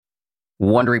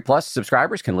Wondery Plus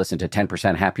subscribers can listen to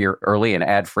 10% Happier early and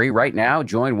ad-free right now.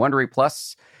 Join Wondery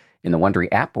Plus in the Wondery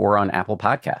app or on Apple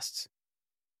Podcasts.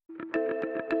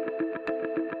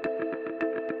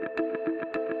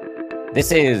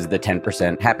 This is the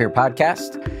 10% Happier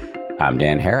podcast. I'm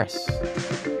Dan Harris.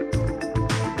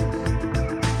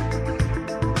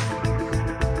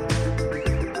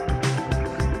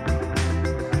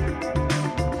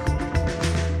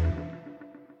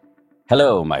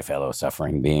 Hello, my fellow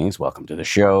suffering beings. Welcome to the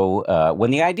show.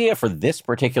 When the idea for this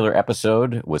particular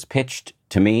episode was pitched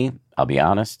to me, I'll be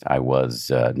honest, I was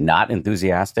not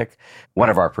enthusiastic. One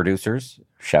of our producers,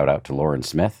 shout out to Lauren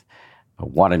Smith,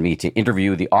 wanted me to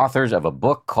interview the authors of a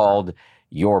book called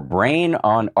Your Brain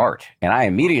on Art. And I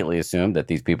immediately assumed that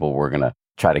these people were going to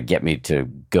try to get me to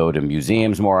go to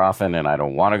museums more often, and I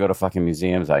don't want to go to fucking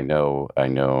museums. I know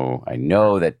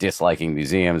that disliking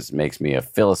museums makes me a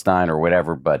Philistine or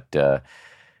whatever, but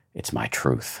it's my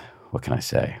truth. What can I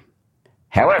say?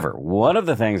 However, one of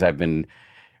the things I've been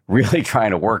really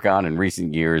trying to work on in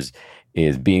recent years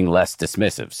is being less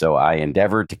dismissive. So I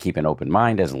endeavored to keep an open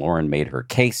mind as Lauren made her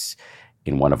case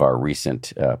in one of our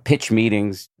recent pitch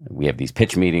meetings. We have these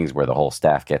pitch meetings where the whole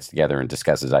staff gets together and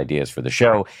discusses ideas for the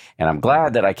show. And I'm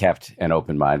glad that I kept an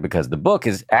open mind because the book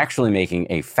is actually making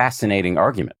a fascinating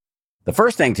argument. The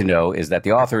first thing to know is that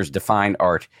the authors define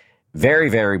art very,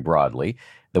 very broadly.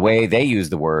 The way they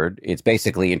use the word, it's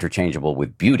basically interchangeable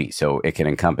with beauty. So it can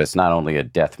encompass not only a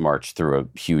death march through a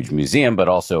huge museum, but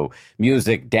also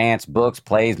music, dance, books,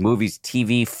 plays, movies,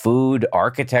 TV, food,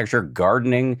 architecture,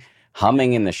 gardening,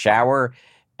 humming in the shower,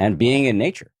 and being in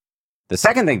nature. The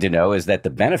second thing to know is that the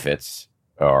benefits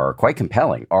are quite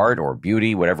compelling. Art or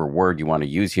beauty, whatever word you want to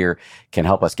use here, can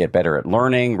help us get better at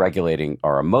learning, regulating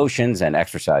our emotions, and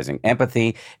exercising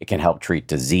empathy. It can help treat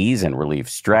disease and relieve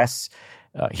stress.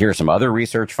 Here are some other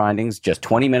research findings. Just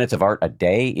 20 minutes of art a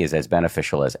day is as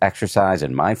beneficial as exercise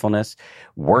and mindfulness.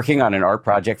 Working on an art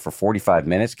project for 45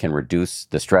 minutes can reduce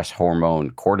the stress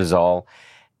hormone cortisol.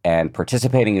 And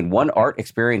participating in one art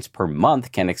experience per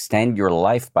month can extend your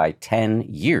life by 10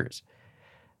 years.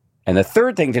 And the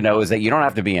third thing to know is that you don't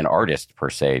have to be an artist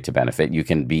per se to benefit. You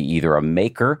can be either a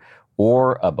maker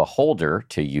or a beholder,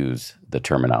 to use the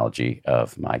terminology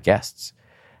of my guests.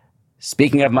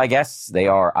 Speaking of my guests, they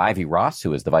are Ivy Ross,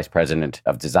 who is the Vice President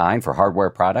of Design for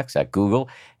Hardware Products at Google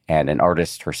and an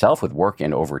artist herself with work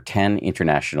in over 10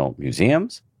 international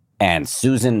museums. And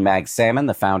Susan Magsamen,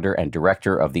 the founder and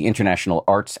director of the International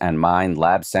Arts and Mind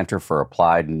Lab Center for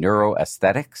Applied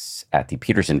Neuroaesthetics at the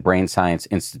Peterson Brain Science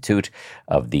Institute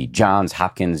of the Johns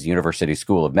Hopkins University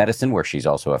School of Medicine, where she's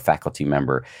also a faculty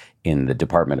member in the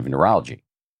Department of Neurology.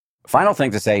 Final thing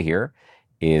to say here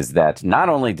is that not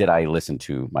only did I listen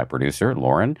to my producer,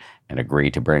 Lauren, and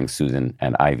agree to bring Susan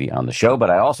and Ivy on the show,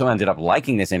 but I also ended up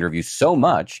liking this interview so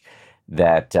much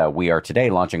that we are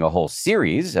today launching a whole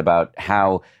series about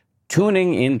how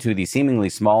tuning into the seemingly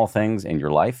small things in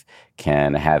your life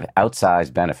can have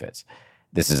outsized benefits.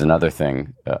 This is another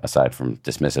thing, aside from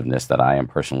dismissiveness, that I am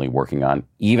personally working on.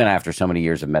 Even after so many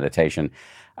years of meditation,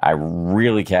 I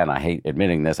really can, I hate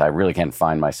admitting this, I really can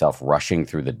find myself rushing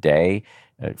through the day,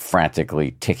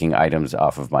 frantically ticking items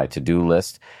off of my to-do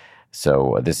list.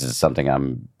 So this is something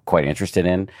I'm quite interested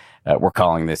in. We're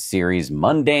calling this series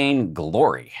Mundane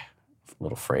Glory, a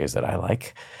little phrase that I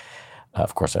like.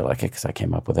 Of course, I like it because I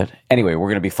came up with it. Anyway, we're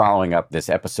going to be following up this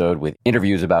episode with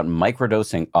interviews about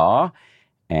microdosing awe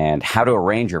and how to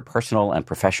arrange your personal and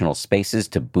professional spaces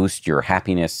to boost your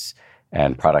happiness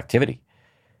and productivity.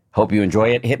 Hope you enjoy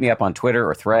it. Hit me up on Twitter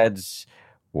or Threads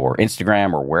or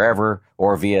Instagram or wherever,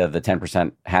 or via the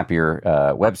 10% Happier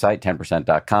website,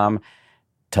 10%.com,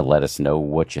 to let us know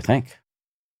what you think.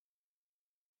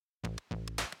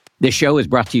 This show is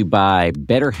brought to you by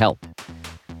BetterHelp.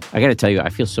 I got to tell you, I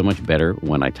feel so much better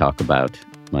when I talk about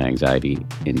my anxiety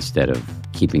instead of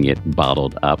keeping it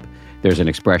bottled up. There's an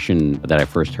expression that I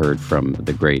first heard from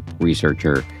the great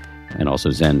researcher and also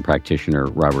Zen practitioner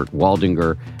Robert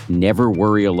Waldinger: never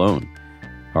worry alone.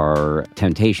 Our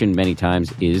temptation many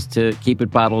times is to keep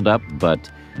it bottled up, but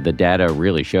the data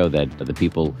really show that the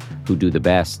people who do the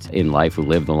best in life, who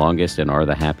live the longest and are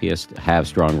the happiest, have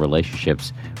strong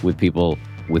relationships with people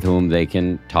with whom they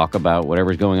can talk about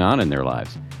whatever's going on in their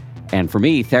lives. And for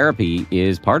me, therapy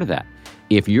is part of that.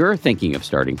 If you're thinking of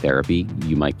starting therapy,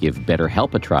 you might give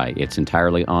BetterHelp a try. It's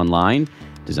entirely online,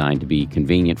 designed to be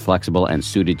convenient, flexible, and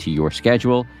suited to your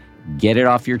schedule. Get it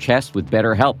off your chest with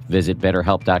BetterHelp. Visit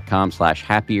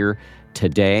BetterHelp.com/happier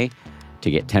today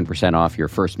to get 10% off your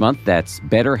first month. That's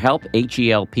BetterHelp,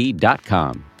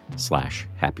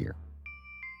 HELP.com/happier.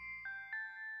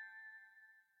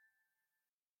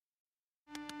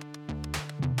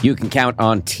 You can count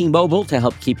on T-Mobile to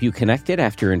help keep you connected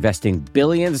after investing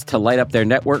billions to light up their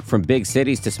network from big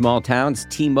cities to small towns.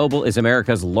 T-Mobile is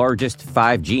America's largest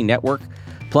 5G network.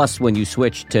 Plus, when you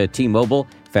switch to T-Mobile,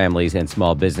 families and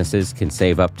small businesses can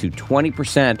save up to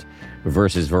 20%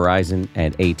 versus Verizon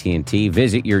and AT&T.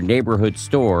 Visit your neighborhood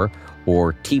store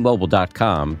or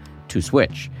T-Mobile.com to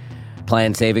switch.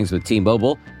 Plan savings with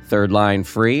T-Mobile. Third line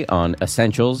free on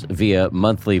essentials via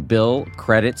monthly bill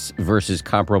credits versus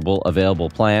comparable available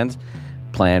plans.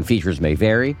 Plan features may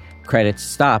vary. Credits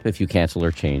stop if you cancel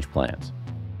or change plans.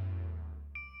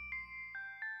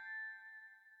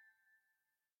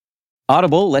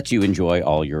 Audible lets you enjoy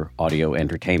all your audio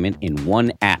entertainment in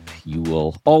one app. You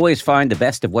will always find the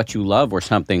best of what you love or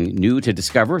something new to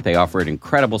discover. They offer an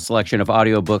incredible selection of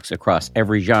audiobooks across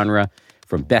every genre,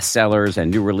 from bestsellers and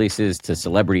new releases to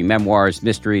celebrity memoirs,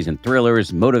 mysteries and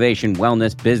thrillers, motivation,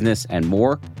 wellness, business, and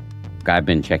more. I've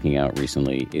been checking out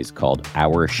recently is called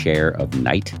Our Share of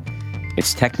Night.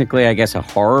 It's technically, I guess, a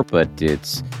horror, but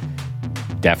it's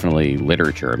definitely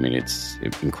literature. I mean, it's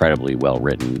incredibly well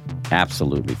written,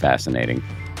 absolutely fascinating,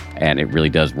 and it really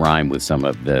does rhyme with some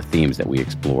of the themes that we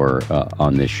explore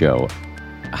on this show.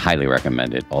 I highly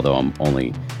recommend it, although I'm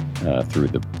only through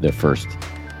the first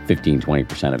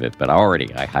 15-20% of it, but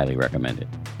I highly recommend it.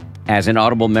 As an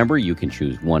Audible member, you can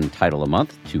choose one title a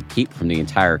month to keep from the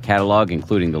entire catalog,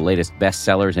 including the latest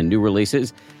bestsellers and new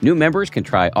releases. New members can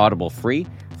try Audible free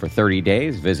for 30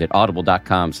 days. Visit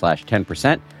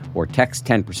audible.com/10% or text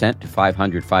 10% to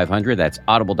 500-500. That's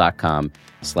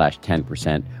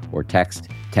audible.com/10% or text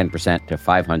 10% to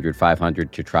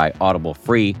 500-500 to try Audible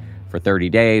free for 30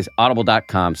 days.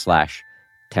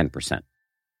 Audible.com/10%.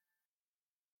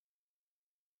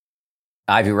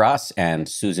 Ivy Ross and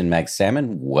Susan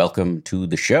Magsamen, welcome to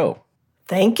the show.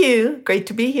 Thank you. Great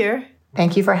to be here.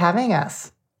 Thank you for having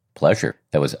us. Pleasure.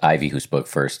 That was Ivy who spoke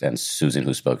first and Susan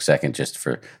who spoke second, just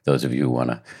for those of you who want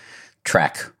to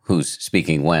track who's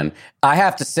speaking when. I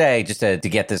have to say, just to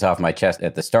get this off my chest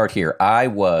at the start here, I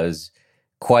was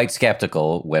quite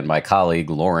skeptical when my colleague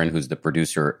Lauren, who's the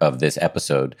producer of this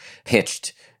episode,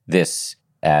 pitched this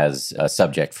as a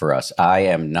subject for us. I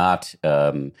am not,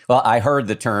 I heard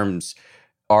the terms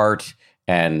art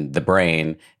and the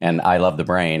brain, and I love the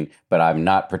brain, but I'm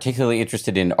not particularly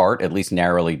interested in art, at least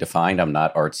narrowly defined. I'm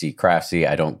not artsy, craftsy.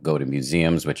 I don't go to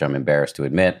museums, which I'm embarrassed to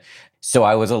admit. So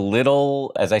I was a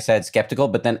little, as I said, skeptical,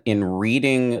 but then in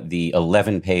reading the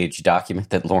 11-page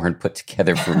document that Lauren put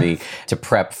together for me to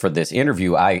prep for this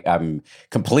interview, I'm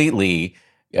completely,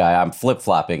 I'm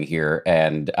flip-flopping here,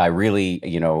 and I really,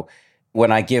 when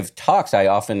I give talks, I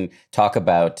often talk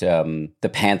about the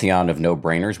pantheon of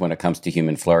no-brainers when it comes to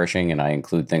human flourishing, and I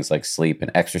include things like sleep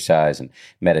and exercise and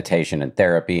meditation and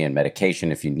therapy and medication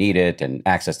if you need it, and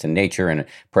access to nature, and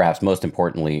perhaps most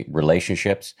importantly,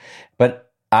 relationships.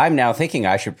 But I'm now thinking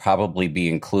I should probably be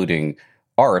including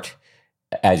art,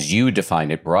 as you define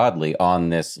it broadly, on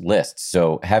this list.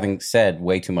 So having said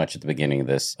way too much at the beginning of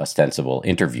this ostensible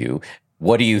interview,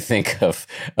 what do you think of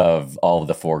all of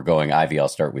the foregoing? Ivy, I'll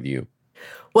start with you.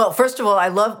 Well, first of all,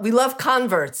 we love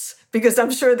converts, because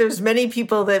I'm sure there's many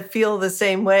people that feel the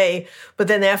same way, but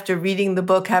then after reading the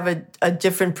book have a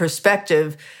different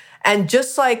perspective. And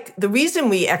just like the reason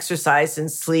we exercise and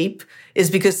sleep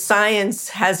is because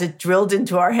science has it drilled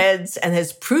into our heads and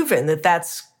has proven that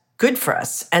that's good for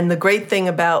us. And the great thing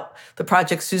about the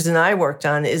project Susan and I worked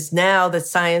on is now that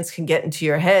science can get into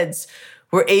your heads,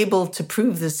 we're able to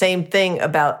prove the same thing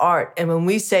about art. And when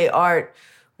we say art,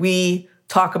 we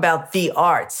talk about the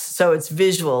arts. So it's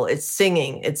visual, it's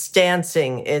singing, it's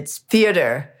dancing, it's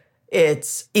theater,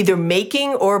 it's either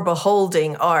making or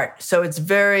beholding art. So it's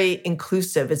very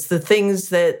inclusive. It's the things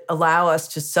that allow us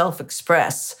to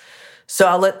self-express. So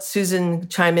I'll let Susan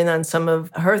chime in on some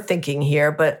of her thinking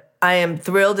here, but I am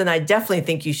thrilled, and I definitely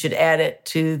think you should add it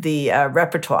to the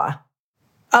repertoire.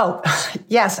 Oh,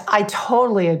 yes, I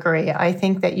totally agree. I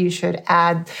think that you should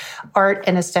add art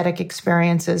and aesthetic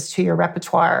experiences to your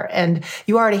repertoire. And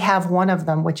you already have one of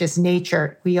them, which is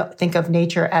nature. We think of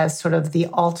nature as sort of the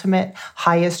ultimate,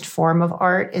 highest form of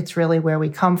art. It's really where we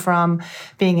come from.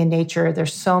 Being in nature,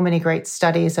 there's so many great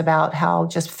studies about how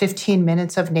just 15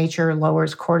 minutes of nature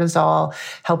lowers cortisol,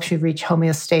 helps you reach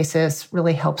homeostasis,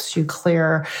 really helps you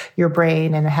clear your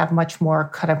brain and have much more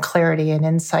kind of clarity and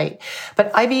insight.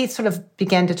 But Ivy sort of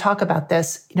began to talk about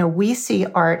this. We see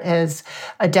art as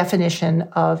a definition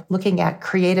of looking at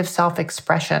creative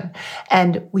self-expression.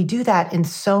 And we do that in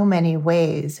so many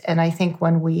ways. And I think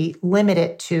when we limit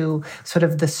it to sort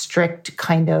of the strict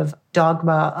kind of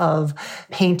dogma of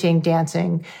painting,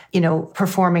 dancing,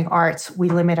 performing arts, we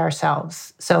limit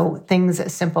ourselves. So things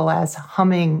as simple as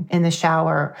humming in the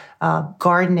shower,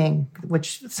 gardening,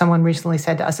 which someone recently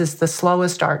said to us is the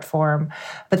slowest art form.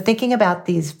 But thinking about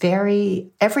these very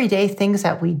everyday things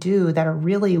that we do that are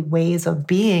really ways of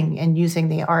being and using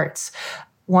the arts.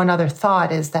 One other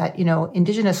thought is that,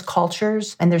 indigenous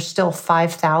cultures, and there's still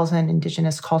 5,000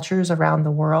 indigenous cultures around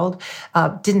the world,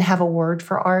 didn't have a word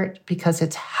for art because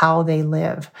it's how they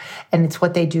live. And it's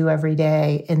what they do every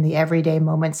day in the everyday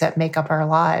moments that make up our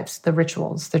lives, the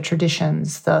rituals, the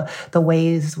traditions, the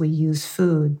ways we use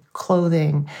food,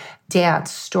 clothing,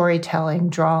 dance, storytelling,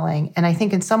 drawing. And I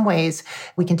think in some ways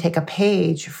we can take a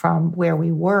page from where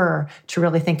we were to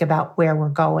really think about where we're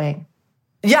going.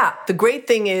 Yeah, the great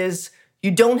thing is, you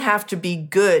don't have to be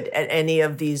good at any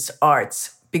of these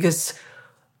arts because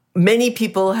many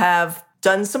people have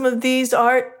done some of these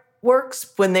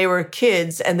artworks when they were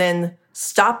kids and then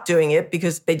stopped doing it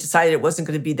because they decided it wasn't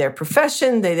going to be their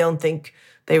profession. They don't think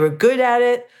they were good at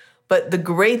it. But the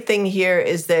great thing here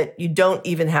is that you don't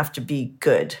even have to be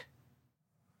good.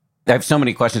 I have so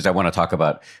many questions. I want to talk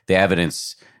about the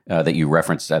evidence that you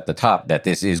referenced at the top, that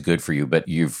this is good for you, but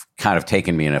you've kind of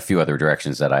taken me in a few other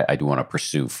directions that I do want to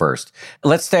pursue first.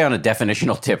 Let's stay on a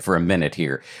definitional tip for a minute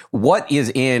here. What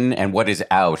is in and what is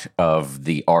out of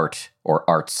the art or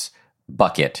arts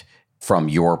bucket from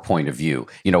your point of view?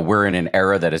 We're in an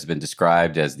era that has been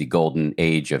described as the golden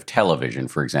age of television,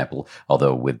 for example,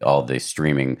 although with all the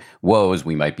streaming woes,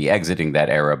 we might be exiting that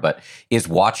era. But is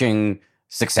watching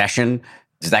Succession,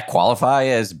 does that qualify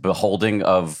as beholding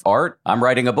of art? I'm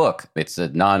writing a book. It's a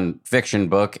nonfiction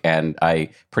book, and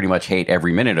I pretty much hate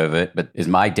every minute of it. But is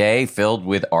my day filled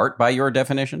with art by your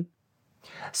definition?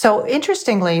 So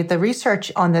interestingly, the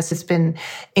research on this has been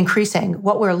increasing.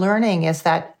 What we're learning is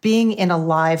that being in a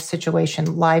live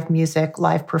situation, live music,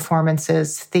 live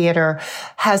performances, theater,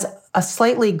 has a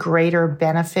slightly greater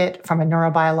benefit from a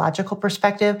neurobiological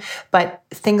perspective, but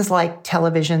things like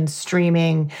television,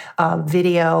 streaming,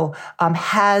 video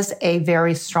has a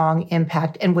very strong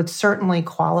impact and would certainly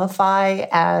qualify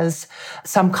as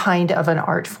some kind of an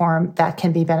art form that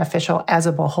can be beneficial as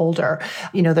a beholder.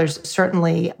 There's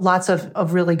certainly lots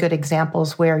of really good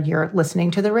examples where you're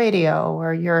listening to the radio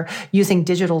or you're using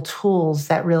digital tools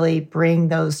that really bring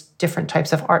those different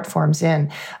types of art forms in.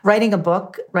 Writing a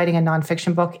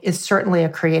nonfiction book is certainly a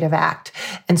creative act.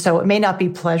 And so it may not be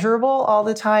pleasurable all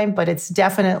the time, but it's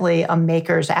definitely a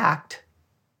maker's act.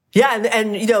 Yeah,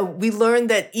 and we learned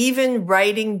that even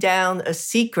writing down a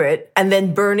secret and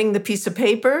then burning the piece of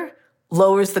paper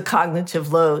lowers the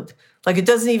cognitive load. Like it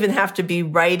doesn't even have to be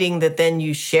writing that then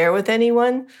you share with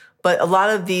anyone, but a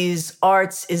lot of these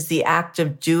arts is the act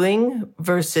of doing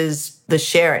versus the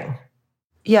sharing.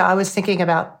 Yeah, I was thinking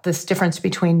about this difference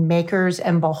between makers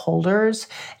and beholders.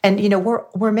 And,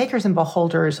 we're makers and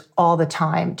beholders all the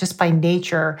time. Just by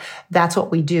nature, that's what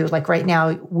we do. Like right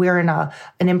now, we're in an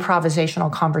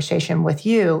improvisational conversation with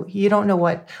you. You don't know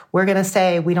what we're going to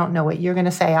say. We don't know what you're going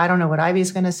to say. I don't know what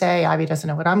Ivy's going to say. Ivy doesn't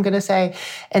know what I'm going to say.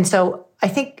 And so I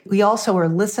think we also are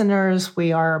listeners.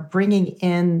 We are bringing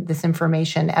in this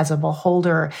information as a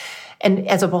beholder. And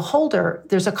as a beholder,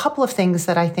 there's a couple of things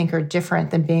that I think are different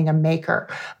than being a maker.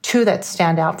 Two that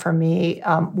stand out for me.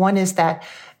 One is that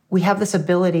we have this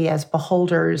ability as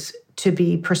beholders to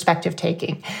be perspective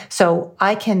taking. So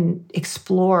I can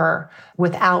explore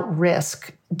without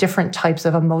risk different types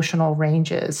of emotional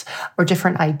ranges or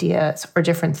different ideas or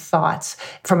different thoughts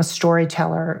from a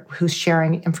storyteller who's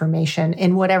sharing information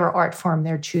in whatever art form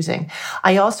they're choosing.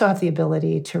 I also have the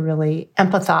ability to really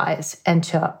empathize and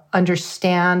to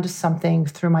understand something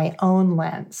through my own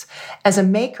lens. As a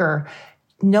maker,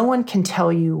 no one can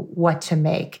tell you what to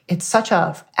make. It's such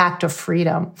an act of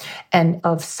freedom and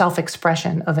of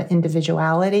self-expression, of an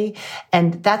individuality.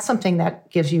 And that's something that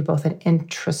gives you both an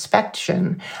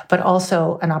introspection, but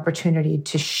also an opportunity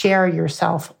to share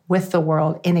yourself with the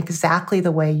world in exactly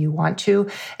the way you want to.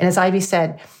 And as Ivy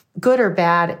said, good or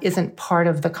bad isn't part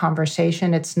of the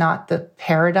conversation. It's not the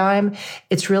paradigm.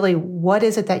 It's really what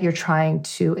is it that you're trying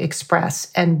to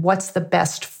express and what's the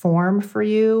best form for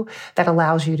you that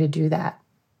allows you to do that.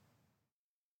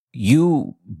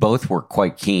 You both were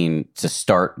quite keen to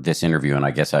start this interview, and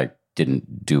I guess I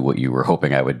didn't do what you were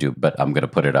hoping I would do, but I'm going to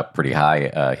put it up pretty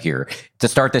high here. To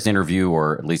start this interview,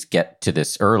 or at least get to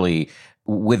this early,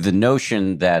 with the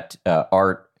notion that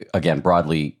art, again,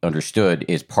 broadly understood,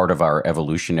 is part of our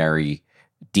evolutionary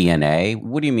DNA.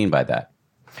 What do you mean by that?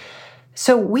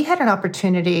 So we had an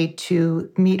opportunity to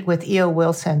meet with E.O.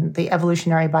 Wilson, the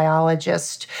evolutionary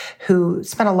biologist, who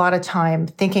spent a lot of time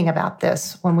thinking about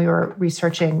this when we were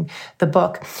researching the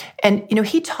book. And,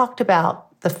 he talked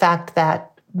about the fact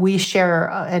that we share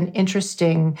an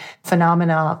interesting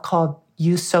phenomena called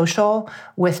eusocial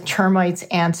with termites,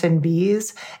 ants, and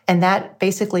bees. And that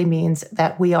basically means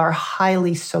that we are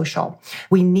highly social.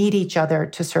 We need each other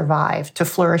to survive, to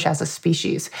flourish as a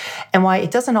species. And why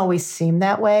it doesn't always seem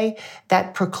that way,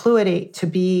 that proclivity to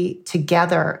be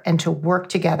together and to work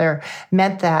together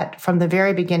meant that from the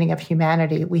very beginning of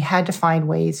humanity, we had to find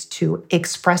ways to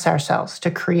express ourselves, to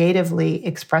creatively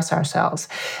express ourselves.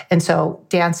 And so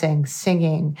dancing,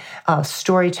 singing,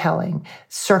 storytelling,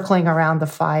 circling around the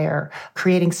fire,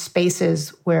 creating spaces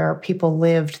where people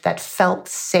lived that felt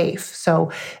safe. So,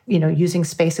 using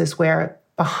spaces where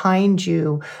behind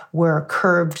you were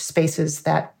curved spaces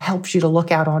that helped you to look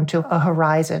out onto a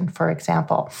horizon, for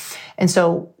example. And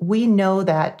so we know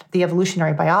that the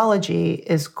evolutionary biology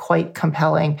is quite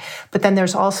compelling, but then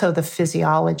there's also the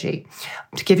physiology.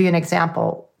 To give you an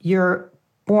example, you're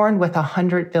born with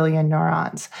 100 billion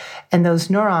neurons. And those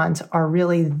neurons are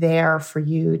really there for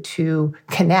you to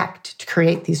connect, to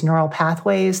create these neural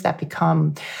pathways that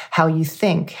become how you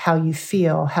think, how you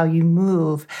feel, how you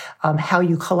move, how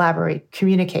you collaborate,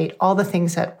 communicate, all the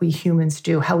things that we humans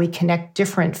do, how we connect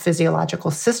different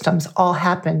physiological systems all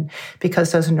happen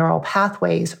because those neural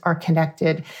pathways are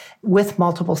connected with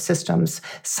multiple systems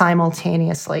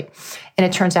simultaneously. And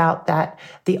it turns out that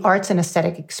the arts and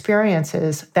aesthetic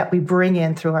experiences that we bring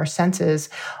in through our senses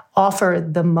offer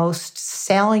the most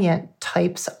salient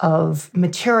types of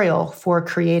material for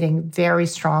creating very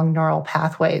strong neural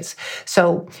pathways.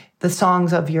 So the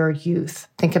songs of your youth,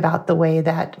 think about the way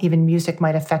that even music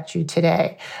might affect you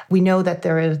today. We know that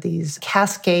there are these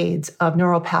cascades of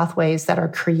neural pathways that are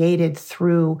created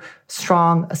through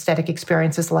strong aesthetic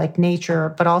experiences like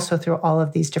nature, but also through all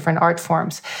of these different art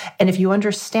forms. And if you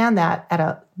understand that at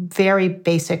a very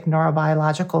basic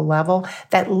neurobiological level,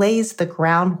 that lays the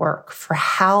groundwork for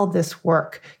how this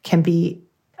work can be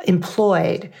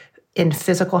employed in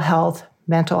physical health,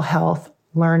 mental health,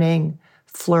 learning,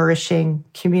 flourishing,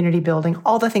 community building,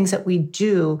 all the things that we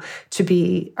do to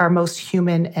be our most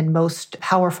human and most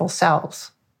powerful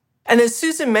selves. And as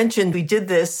Susan mentioned, we did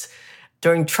this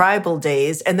during tribal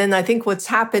days. And then I think what's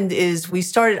happened is we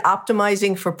started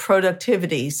optimizing for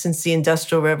productivity since the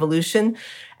Industrial Revolution,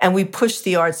 and we pushed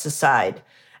the arts aside,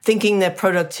 thinking that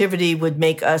productivity would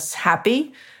make us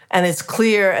happy. And it's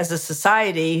clear as a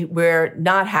society, we're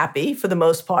not happy for the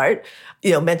most part.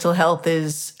 Mental health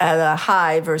is at a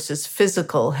high versus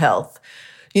physical health.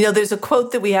 There's a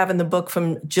quote that we have in the book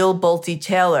from Jill Bolte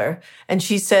Taylor, and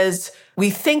she says, "We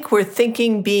think we're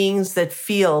thinking beings that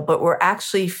feel, but we're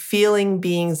actually feeling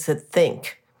beings that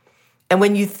think." And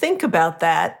when you think about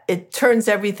that, it turns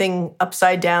everything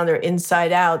upside down or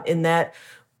inside out in that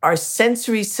our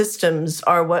sensory systems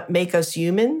are what make us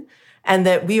human, and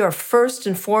that we are first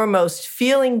and foremost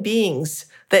feeling beings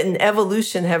that in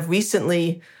evolution have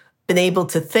recently been able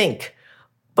to think.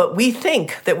 But we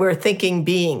think that we're thinking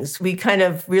beings. We kind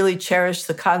of really cherish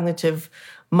the cognitive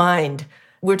mind.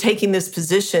 We're taking this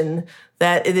position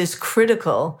that it is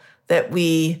critical that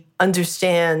we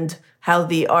understand how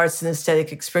the arts and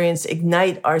aesthetic experience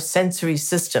ignite our sensory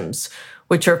systems,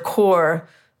 which are core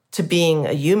to being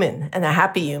a human and a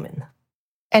happy human.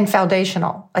 And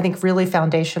foundational, I think really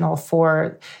foundational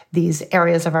for these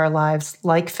areas of our lives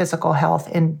like physical health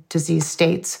and disease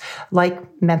states, like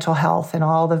mental health and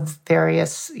all the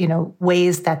various,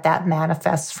 ways that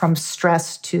manifests from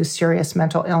stress to serious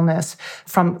mental illness,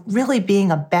 from really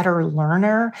being a better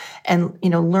learner. And,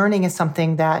 learning is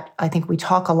something that I think we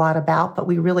talk a lot about, but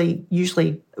we really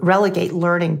usually relegate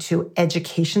learning to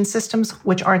education systems,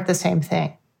 which aren't the same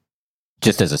thing.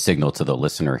 Just as a signal to the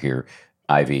listener here,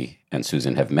 Ivy and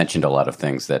Susan have mentioned a lot of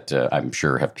things that I'm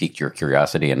sure have piqued your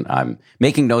curiosity, and I'm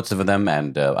making notes of them,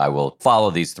 and I will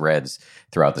follow these threads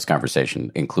throughout this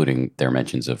conversation, including their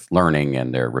mentions of learning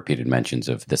and their repeated mentions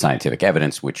of the scientific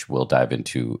evidence, which we'll dive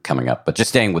into coming up. But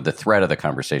just staying with the thread of the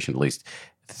conversation, at least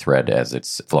the thread as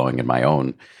it's flowing in my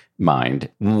own mind,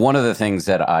 one of the things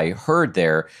that I heard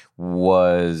there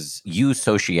was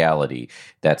eusociality.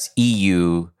 That's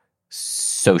EU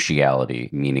sociality,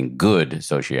 meaning good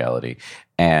sociality.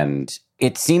 And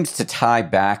it seems to tie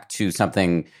back to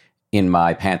something in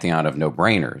my pantheon of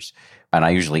no-brainers. And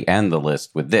I usually end the list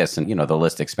with this, and the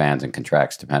list expands and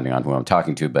contracts depending on who I'm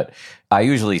talking to. But I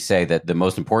usually say that the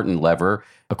most important lever,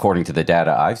 according to the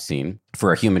data I've seen,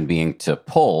 for a human being to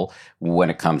pull when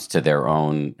it comes to their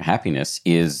own happiness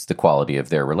is the quality of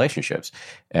their relationships.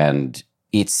 And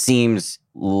it seems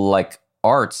like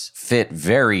arts fit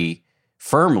very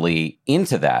firmly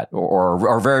into that, or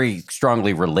are very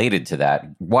strongly related to that,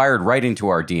 wired right into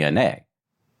our DNA.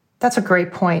 That's a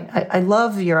great point. I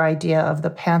love your idea of the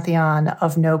pantheon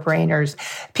of no-brainers.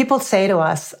 People say to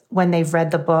us when they've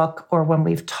read the book or when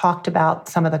we've talked about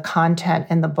some of the content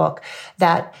in the book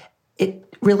that it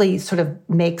really sort of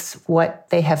makes what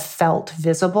they have felt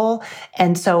visible.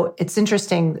 And so it's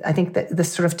interesting, I think that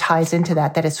this sort of ties into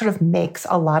that it sort of makes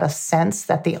a lot of sense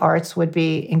that the arts would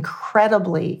be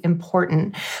incredibly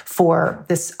important for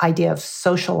this idea of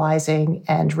socializing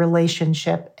and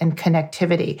relationship and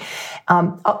connectivity.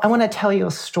 I want to tell you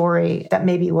a story that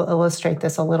maybe will illustrate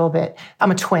this a little bit.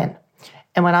 I'm a twin.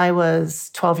 And when I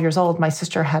was 12 years old, my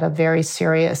sister had a very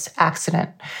serious accident.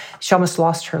 She almost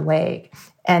lost her leg.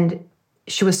 And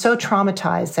she was so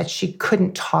traumatized that she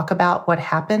couldn't talk about what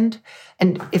happened.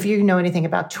 And if you know anything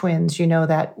about twins, you know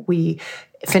that we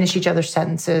finish each other's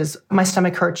sentences. My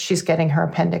stomach hurts. She's getting her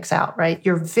appendix out, right?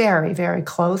 You're very, very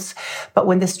close. But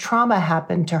when this trauma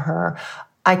happened to her,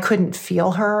 I couldn't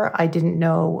feel her. I didn't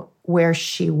know where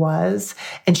she was,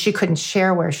 and she couldn't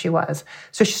share where she was.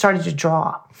 So she started to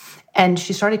draw. And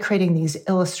she started creating these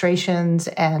illustrations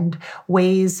and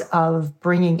ways of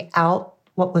bringing out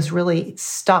what was really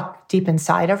stuck deep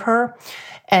inside of her.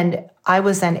 And I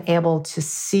was then able to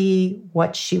see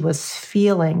what she was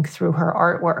feeling through her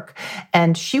artwork.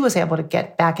 And she was able to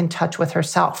get back in touch with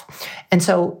herself. And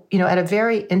so, at a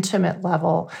very intimate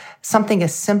level, something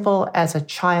as simple as a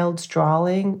child's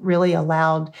drawing really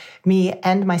allowed me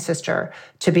and my sister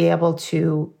to be able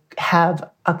to have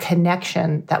a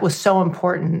connection that was so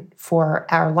important for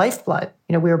our lifeblood.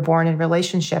 We were born in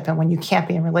relationship, and when you can't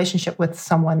be in relationship with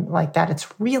someone like that, it's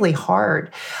really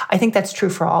hard. I think that's true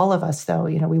for all of us, though.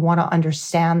 We want to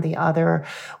understand the other.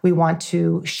 We want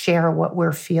to share what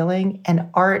we're feeling. And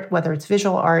art, whether it's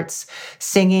visual arts,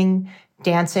 singing,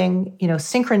 dancing,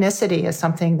 synchronicity is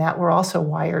something that we're also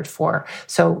wired for.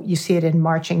 So you see it in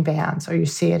marching bands, or you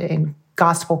see it in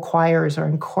gospel choirs or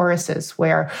in choruses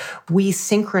where we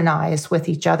synchronize with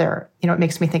each other. It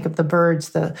makes me think of the birds,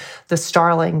 the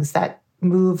starlings that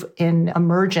move in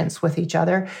emergence with each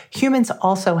other. Humans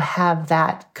also have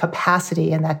that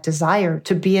capacity and that desire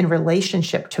to be in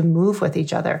relationship, to move with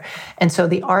each other. And so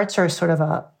the arts are sort of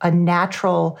a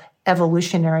natural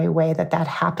evolutionary way that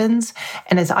happens.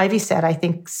 And as Ivy said, I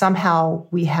think somehow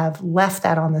we have left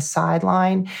that on the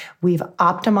sideline. We've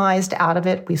optimized out of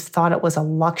it. We've thought it was a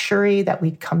luxury that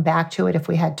we'd come back to it if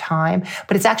we had time.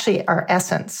 But it's actually our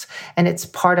essence. And it's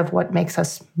part of what makes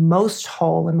us most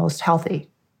whole and most healthy.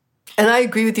 And I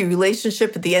agree with you.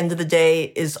 Relationship at the end of the day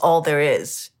is all there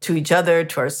is to each other,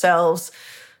 to ourselves,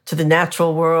 to the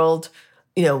natural world,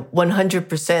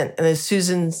 100%. And as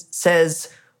Susan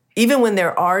says, even when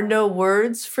there are no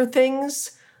words for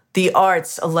things, the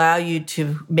arts allow you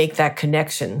to make that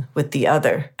connection with the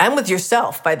other and with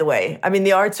yourself, by the way. I mean,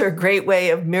 the arts are a great way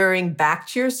of mirroring back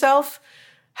to yourself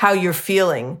how you're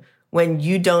feeling when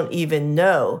you don't even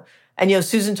know. And,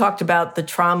 Susan talked about the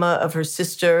trauma of her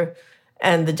sister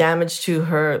and the damage to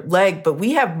her leg, but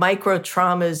we have micro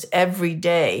traumas every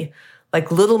day,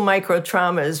 like little micro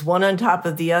traumas, one on top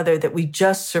of the other that we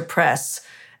just suppress.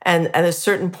 And at a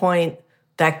certain point,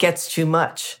 that gets too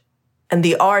much. And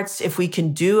the arts, if we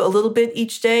can do a little bit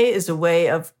each day, is a way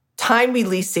of time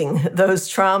releasing those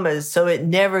traumas so it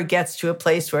never gets to a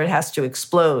place where it has to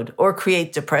explode or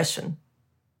create depression.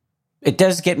 It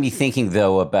does get me thinking,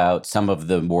 though, about some of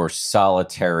the more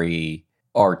solitary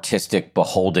artistic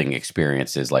beholding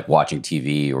experiences like watching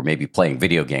TV or maybe playing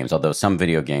video games, although some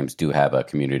video games do have a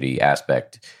community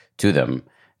aspect to them.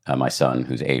 My son,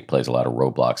 who's 8, plays a lot of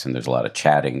Roblox, and there's a lot of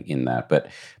chatting in that. But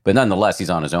nonetheless, he's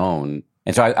on his own.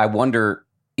 And so I wonder,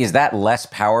 is that less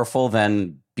powerful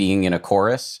than being in a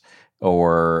chorus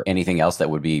or anything else that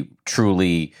would be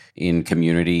truly in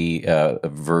community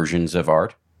versions of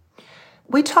art?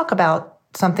 We talk about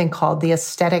something called the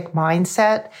aesthetic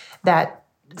mindset that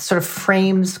sort of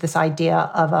frames this idea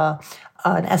of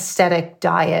an aesthetic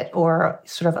diet or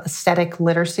sort of aesthetic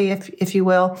literacy, if you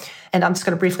will. And I'm just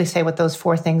going to briefly say what those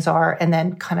 4 things are and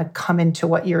then kind of come into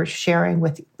what you're sharing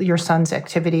with your son's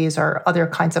activities or other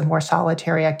kinds of more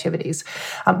solitary activities.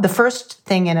 The first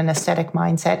thing in an aesthetic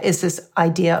mindset is this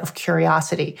idea of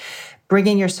curiosity,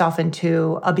 bringing yourself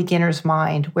into a beginner's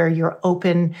mind where you're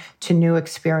open to new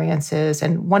experiences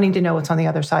and wanting to know what's on the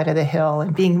other side of the hill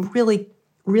and being really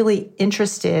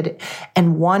interested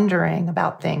and wondering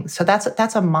about things. So that's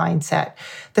a mindset.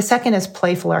 The second is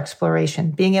playful exploration,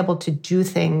 being able to do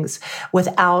things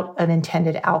without an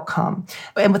intended outcome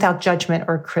and without judgment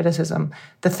or criticism.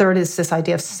 The third is this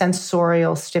idea of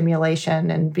sensorial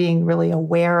stimulation and being really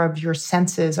aware of your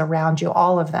senses around you,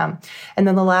 all of them. And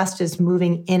then the last is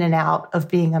moving in and out of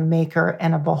being a maker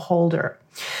and a beholder.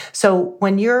 So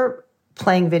when you're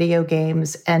playing video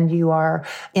games and you are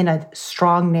in a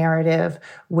strong narrative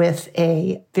with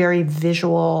a very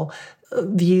visual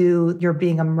view, you're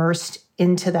being immersed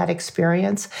into that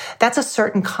experience. That's a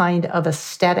certain kind of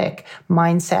aesthetic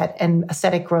mindset and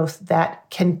aesthetic growth that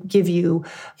can give you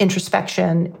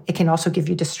introspection. It can also give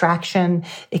you distraction.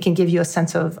 It can give you a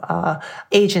sense of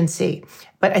agency.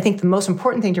 But I think the most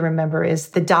important thing to remember is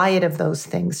the diet of those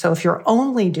things. So if you're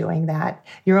only doing that,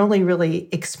 you're only really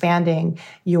expanding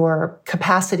your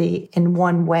capacity in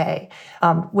one way.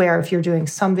 Where if you're doing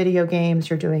some video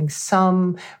games, you're doing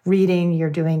some reading,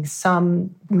 you're doing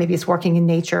some, maybe it's working in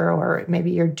nature, or maybe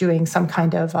you're doing some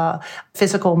kind of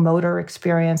physical motor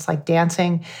experience like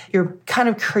dancing, you're kind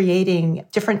of creating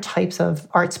different types of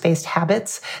arts-based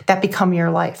habits that become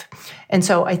your life. And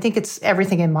so I think it's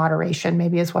everything in moderation,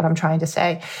 maybe is what I'm trying to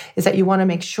say, is that you want to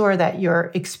make sure that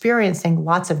you're experiencing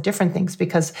lots of different things,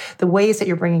 because the ways that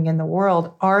you're bringing in the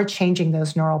world are changing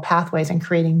those neural pathways and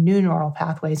creating new neural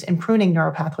pathways and pruning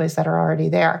neural pathways that are already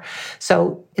there.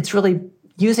 So it's really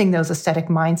using those aesthetic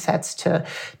mindsets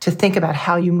to think about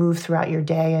how you move throughout your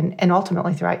day and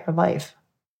ultimately throughout your life.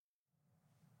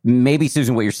 Maybe,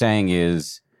 Susan, what you're saying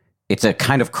is it's a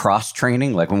kind of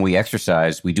cross-training. Like when we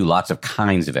exercise, we do lots of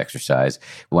kinds of exercise.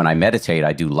 When I meditate,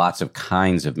 I do lots of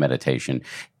kinds of meditation.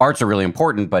 Arts are really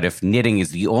important, but if knitting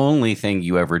is the only thing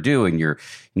you ever do and you're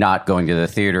not going to the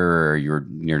theater or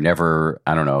you're never,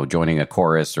 I don't know, joining a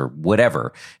chorus or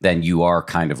whatever, then you are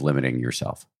kind of limiting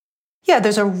yourself. Yeah,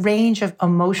 there's a range of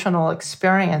emotional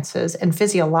experiences and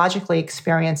physiologically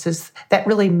experiences that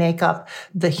really make up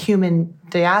the human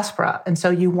diaspora. And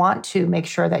so you want to make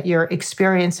sure that you're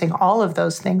experiencing all of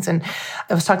those things. And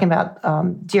I was talking about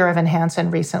Dear Evan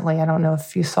Hansen recently. I don't know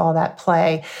if you saw that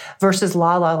play, versus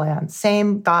La La Land.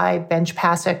 Same guy, Benj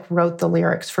Pasek, wrote the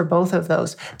lyrics for both of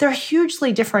those. They're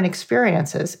hugely different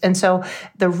experiences. And so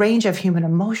the range of human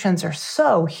emotions are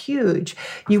so huge.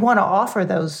 You want to offer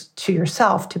those to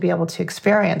yourself to be able to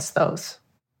experience those.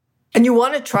 And you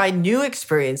want to try new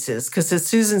experiences because, as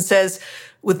Susan says,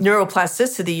 with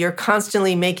neuroplasticity, you're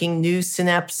constantly making new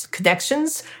synapse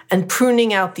connections and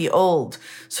pruning out the old.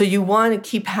 So you want to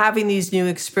keep having these new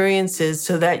experiences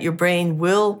so that your brain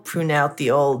will prune out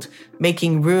the old,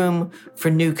 making room for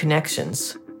new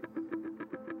connections.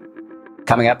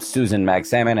 Coming up, Susan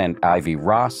Magsamen and Ivy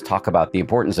Ross talk about the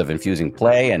importance of infusing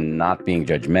play and not being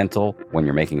judgmental when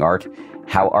you're making art,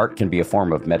 how art can be a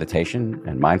form of meditation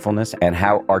and mindfulness, and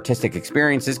how artistic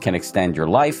experiences can extend your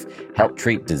life, help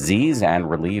treat disease, and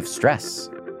relieve stress.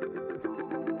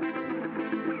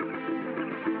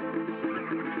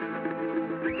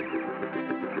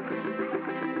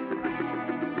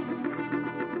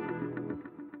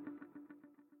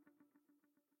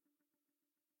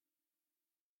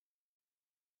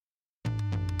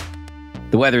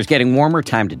 The weather's getting warmer.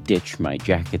 Time to ditch my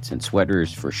jackets and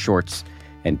sweaters for shorts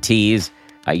and tees.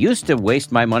 I used to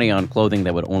waste my money on clothing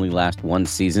that would only last one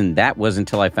season. That was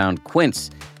until I found Quince.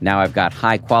 Now I've got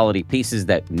high-quality pieces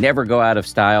that never go out of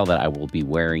style that I will be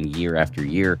wearing year after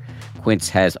year. Quince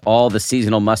has all the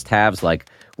seasonal must-haves like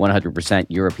 100%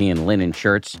 European linen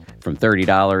shirts from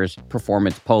 $30,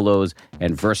 performance polos,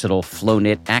 and versatile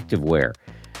flow-knit activewear.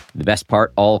 The best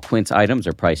part, all Quince items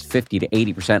are priced 50 to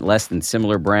 80% less than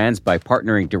similar brands. By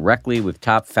partnering directly with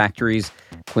top factories,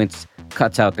 Quince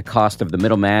cuts out the cost of the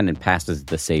middleman and passes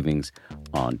the savings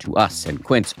on to us. And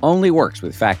Quince only works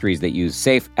with factories that use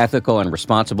safe, ethical, and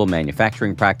responsible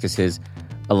manufacturing practices,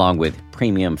 along with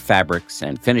premium fabrics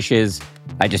and finishes.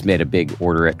 I just made a big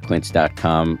order at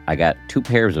quince.com. I got 2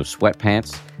 pairs of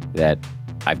sweatpants that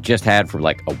I've just had for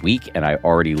like a week, and I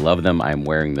already love them. I'm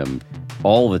wearing them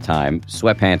all the time.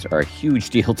 Sweatpants are a huge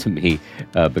deal to me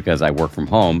because I work from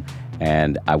home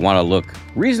and I want to look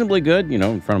reasonably good,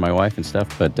 in front of my wife and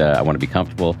stuff, but I want to be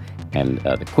comfortable. And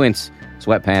the Quince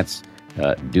sweatpants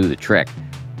do the trick.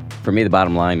 For me, the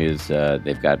bottom line is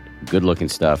they've got good looking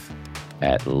stuff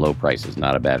at low prices.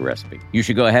 Not a bad recipe. You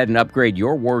should go ahead and upgrade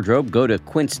your wardrobe. Go to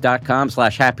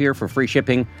quince.com/happier for free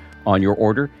shipping on your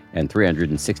order and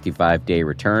 365-day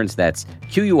returns. That's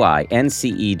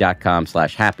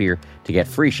QUINCE.com/happier to get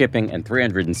free shipping and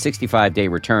 365-day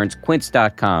returns.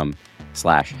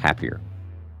 Quince.com/happier.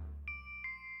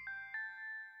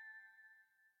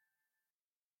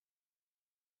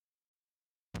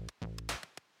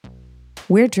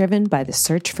 We're driven by the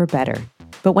search for better.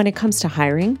 But when it comes to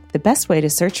hiring, the best way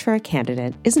to search for a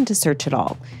candidate isn't to search at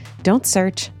all. Don't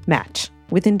search, match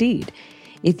with Indeed.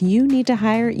 If you need to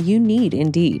hire, you need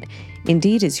Indeed.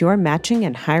 Indeed is your matching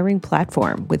and hiring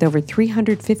platform with over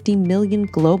 350 million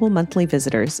global monthly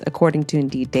visitors, according to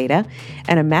Indeed data,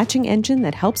 and a matching engine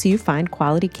that helps you find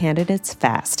quality candidates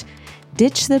fast.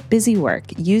 Ditch the busy work.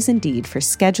 Use Indeed for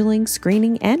scheduling,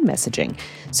 screening, and messaging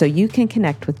so you can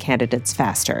connect with candidates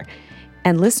faster.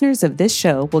 And listeners of this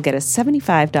show will get a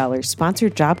 $75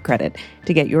 sponsored job credit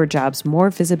to get your jobs more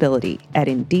visibility at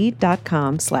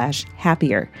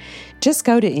Indeed.com/happier. Just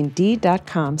go to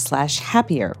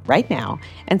Indeed.com/happier right now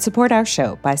and support our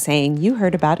show by saying you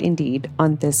heard about Indeed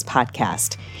on this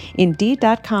podcast.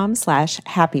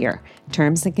 Indeed.com/happier.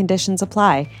 Terms and conditions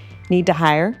apply. Need to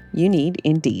hire? You need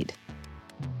Indeed.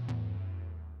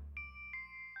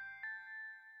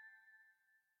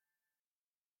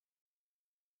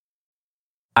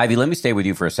 Ivy, let me stay with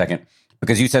you for a second,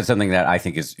 because you said something that I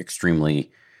think is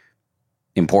extremely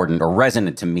important, or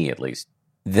resonant to me at least,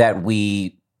 that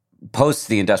we, post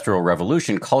the Industrial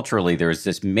Revolution, culturally, there's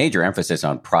this major emphasis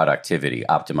on productivity,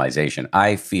 optimization.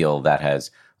 I feel that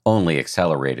has only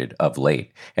accelerated of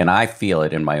late, and I feel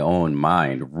it in my own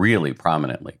mind really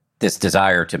prominently. This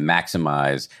desire to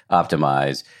maximize,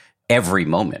 optimize every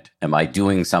moment. Am I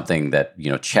doing something that,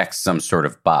 checks some sort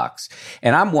of box?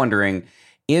 And I'm wondering,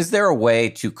 is there a way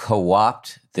to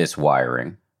co-opt this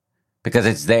wiring? Because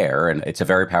it's there, and it's a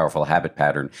very powerful habit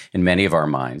pattern in many of our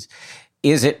minds.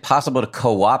 Is it possible to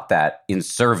co-opt that in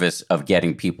service of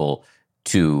getting people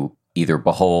to either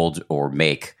behold or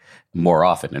make more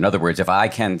often? In other words, if I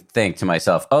can think to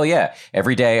myself, oh yeah,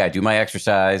 every day I do my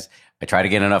exercise, I try to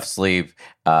get enough sleep,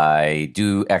 I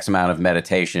do X amount of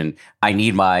meditation, I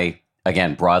need my,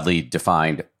 again, broadly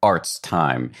defined arts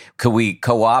time. Could we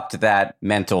co-opt that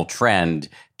mental trend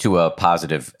to a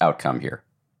positive outcome here?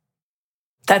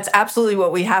 That's absolutely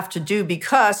what we have to do,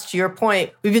 because, to your point,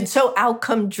 we've been so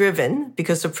outcome driven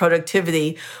because of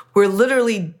productivity. We're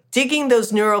literally digging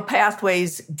those neural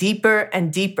pathways deeper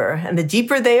and deeper. And the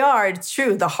deeper they are, it's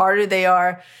true, the harder they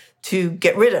are to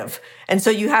get rid of. And so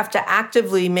you have to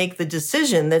actively make the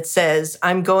decision that says,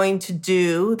 I'm going to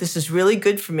do, this is really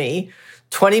good for me,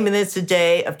 20 minutes a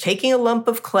day of taking a lump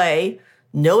of clay,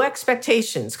 no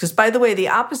expectations. Because, by the way, the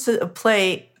opposite of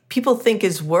play, people think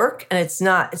is work, and it's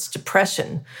not. It's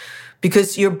depression.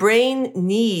 Because your brain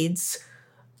needs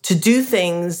to do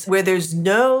things where there's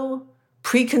no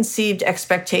preconceived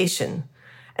expectation.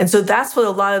 And so that's what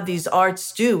a lot of these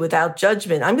arts do without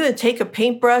judgment. I'm going to take a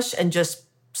paintbrush and just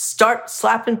start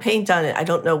slapping paint on it. I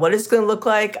don't know what it's going to look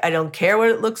like. I don't care what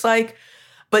it looks like.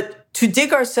 But to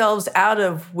dig ourselves out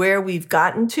of where we've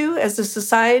gotten to as a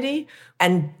society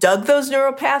and dug those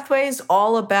neural pathways,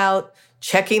 all about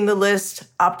checking the list,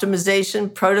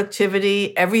 optimization,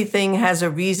 productivity, everything has a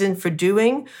reason for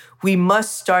doing, we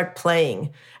must start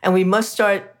playing. And we must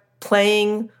start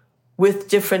playing with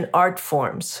different art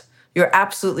forms. You're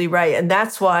absolutely right. And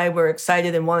that's why we're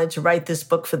excited and wanted to write this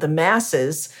book for the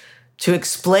masses, to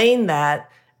explain that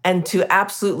and to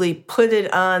absolutely put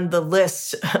it on the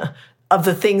list of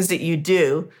the things that you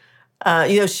do.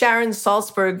 Sharon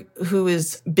Salzberg, who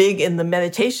is big in the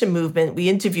meditation movement, we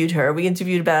interviewed her. We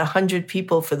interviewed about 100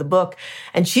 people for the book.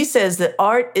 And she says that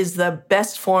art is the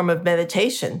best form of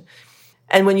meditation.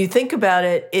 And when you think about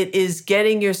it, it is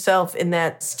getting yourself in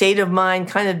that state of mind,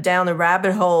 kind of down a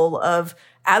rabbit hole of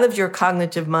out of your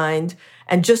cognitive mind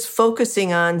and just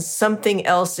focusing on something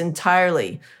else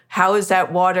entirely. How is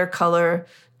that watercolor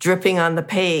dripping on the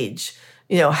page?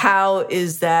 How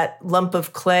is that lump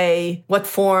of clay? What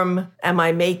form am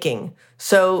I making?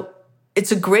 So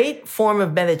it's a great form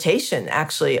of meditation,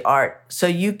 actually, art. So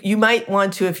you might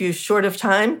want to, if you're short of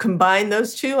time, combine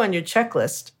those two on your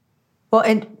checklist. Well,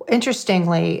 and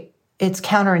interestingly, it's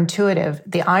counterintuitive.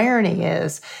 The irony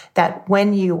is that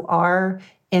when you are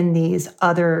in these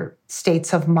other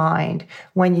states of mind,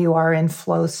 when you are in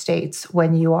flow states,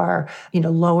 when you are,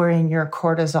 lowering your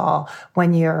cortisol,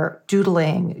 when you're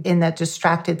doodling in that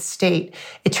distracted state,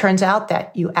 it turns out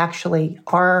that you actually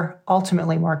are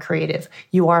ultimately more creative.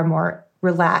 You are more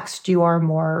relaxed, you are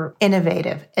more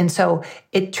innovative. And so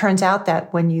it turns out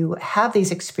that when you have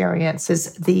these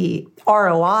experiences, the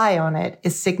ROI on it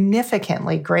is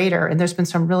significantly greater. And there's been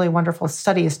some really wonderful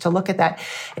studies to look at that.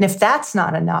 And if that's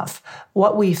not enough,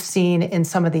 what we've seen in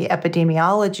some of the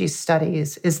epidemiology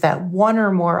studies is that one or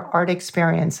more art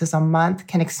experiences a month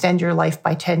can extend your life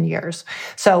by 10 years.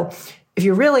 So if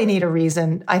you really need a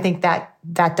reason, I think that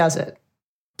does it.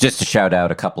 Just to shout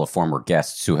out a couple of former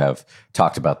guests who have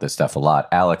talked about this stuff a lot.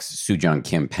 Alex Sujung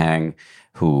Kim Pang,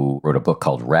 who wrote a book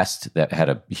called Rest that had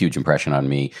a huge impression on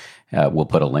me. We'll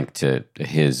put a link to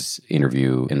his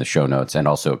interview in the show notes. And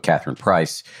also Catherine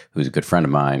Price, who's a good friend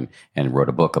of mine and wrote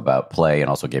a book about play and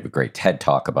also gave a great TED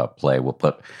Talk about play. We'll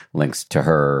put links to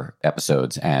her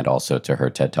episodes and also to her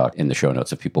TED Talk in the show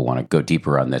notes if people want to go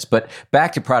deeper on this. But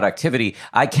back to productivity,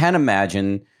 I can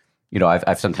imagine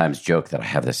I've sometimes joked that I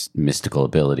have this mystical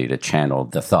ability to channel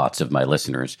the thoughts of my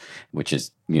listeners, which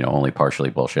is, only partially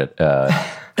bullshit.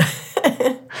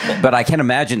 But I can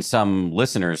imagine some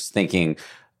listeners thinking,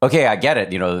 okay, I get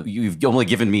it. You've only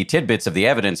given me tidbits of the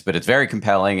evidence, but it's very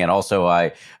compelling. And also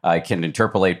I can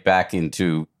interpolate back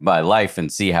into my life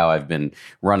and see how I've been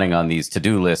running on these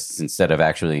to-do lists instead of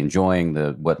actually enjoying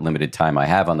what limited time I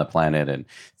have on the planet and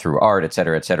through art, et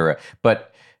cetera, et cetera.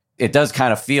 But it does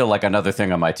kind of feel like another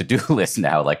thing on my to-do list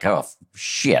now. Like, oh,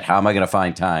 shit, how am I going to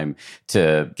find time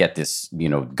to get this,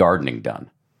 gardening done?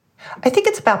 I think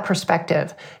it's about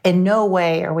perspective. In no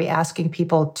way are we asking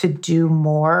people to do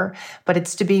more, but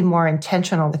it's to be more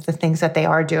intentional with the things that they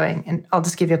are doing. And I'll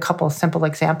just give you a couple of simple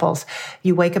examples.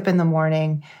 You wake up in the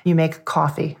morning, you make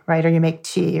coffee, right? Or you make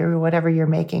tea or whatever you're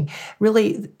making.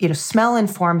 Really, smell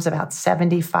informs about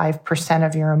 75%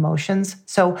 of your emotions.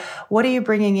 So what are you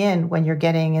bringing in when you're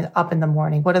getting up in the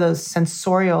morning? What are those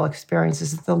sensorial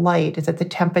experiences? Is it the light? Is it the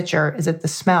temperature? Is it the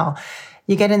smell?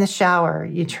 You get in the shower,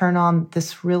 you turn on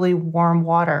this really warm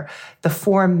water. The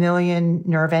 4 million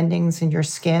nerve endings in your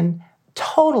skin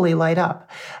totally light up.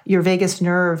 Your vagus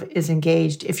nerve is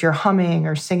engaged. If you're humming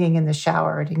or singing in the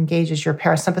shower, it engages your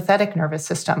parasympathetic nervous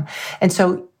system. And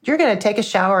so you're going to take a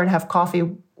shower and have coffee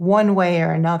one way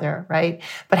or another, right?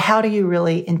 But how do you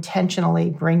really intentionally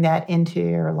bring that into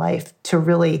your life to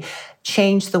really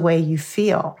change the way you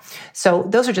feel? So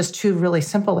those are just two really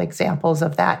simple examples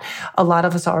of that. A lot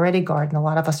of us already garden. A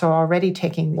lot of us are already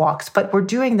taking walks, but we're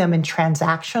doing them in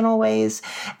transactional ways.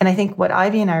 And I think what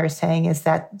Ivy and I are saying is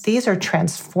that these are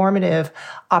transformative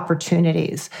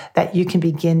opportunities that you can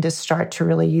begin to start to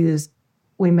really use.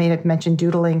 We may have mentioned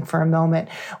doodling for a moment.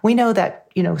 We know that,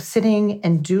 sitting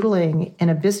and doodling in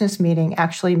a business meeting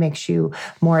actually makes you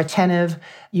more attentive.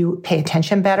 You pay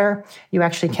attention better. You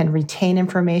actually can retain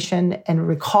information and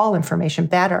recall information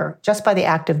better just by the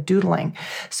act of doodling.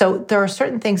 So there are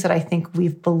certain things that I think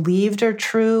we've believed are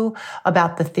true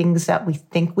about the things that we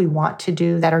think we want to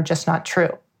do that are just not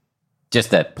true. Just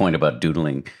that point about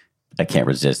doodling. I can't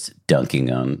resist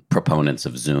dunking on proponents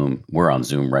of Zoom. We're on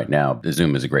Zoom right now.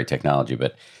 Zoom is a great technology,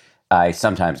 but I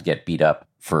sometimes get beat up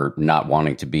for not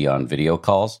wanting to be on video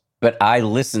calls. But I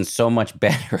listen so much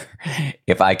better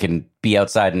if I can be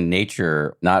outside in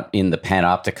nature, not in the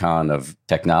panopticon of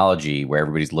technology where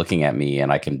everybody's looking at me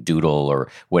and I can doodle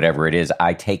or whatever it is.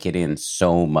 I take it in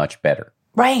so much better.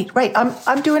 Right.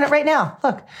 I'm doing it right now.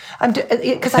 Look,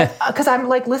 because I'm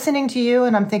like listening to you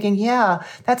and I'm thinking, yeah,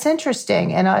 that's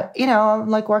interesting. And I'm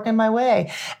like working my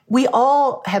way. We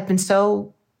all have been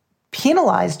so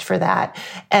penalized for that.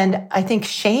 And I think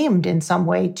shamed in some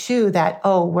way too, that,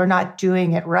 we're not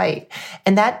doing it right.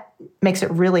 And that makes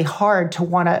it really hard to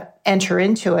want to enter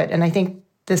into it. And I think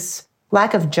this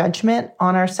lack of judgment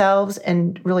on ourselves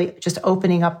and really just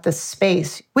opening up the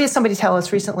space. We had somebody tell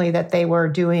us recently that they were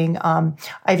doing,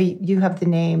 Ivy, you have the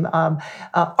name,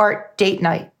 art date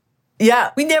night.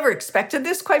 Yeah, we never expected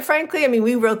this, quite frankly. I mean,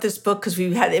 we wrote this book because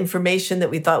we had information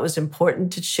that we thought was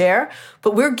important to share,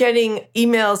 but we're getting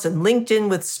emails and LinkedIn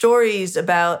with stories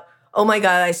about, oh my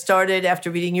God, I started after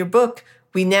reading your book.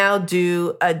 We now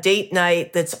do a date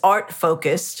night that's art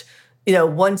focused,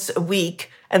 once a week.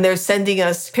 And they're sending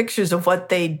us pictures of what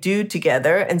they do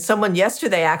together. And someone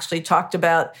yesterday actually talked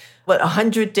about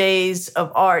 100 days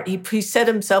of art. He set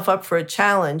himself up for a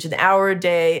challenge, an hour a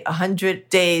day, 100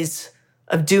 days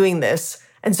of doing this.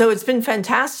 And so it's been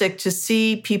fantastic to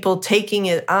see people taking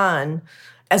it on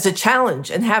as a challenge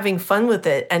and having fun with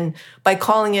it. And by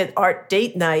calling it art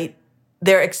date night,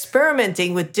 they're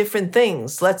experimenting with different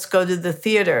things. Let's go to the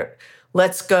theater.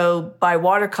 Let's go buy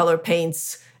watercolor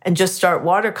paints and just start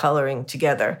watercoloring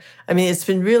together. I mean, it's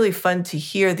been really fun to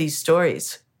hear these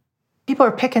stories. People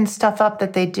are picking stuff up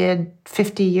that they did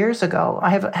 50 years ago. I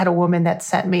have had a woman that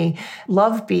sent me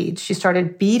love beads. She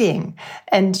started beading.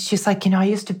 And she's like, I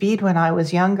used to bead when I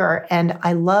was younger, and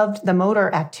I loved the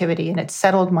motor activity, and it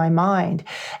settled my mind.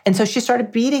 And so she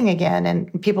started beading again,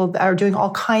 and people are doing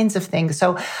all kinds of things.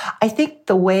 So I think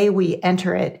the way we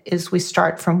enter it is we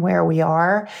start from where we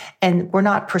are, and we're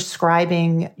not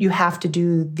prescribing, you have to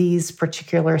do these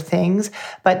particular things,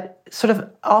 but sort of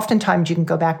oftentimes you can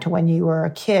go back to when you were a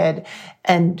kid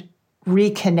and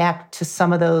reconnect to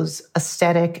some of those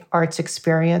aesthetic arts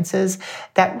experiences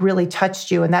that really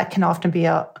touched you. And that can often be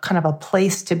a kind of a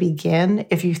place to begin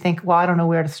if you think, well, I don't know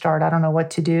where to start. I don't know what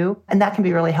to do. And that can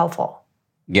be really helpful.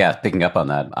 Yeah, picking up on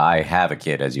that, I have a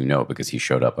kid, as you know, because he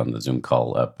showed up on the Zoom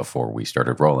call before we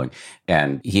started rolling.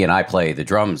 And he and I play the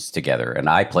drums together. And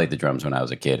I played the drums when I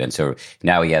was a kid. And so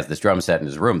now he has this drum set in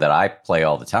his room that I play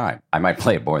all the time. I might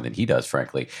play it more than he does,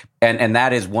 frankly. And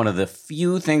that is one of the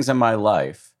few things in my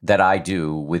life that I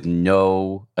do with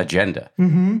no agenda.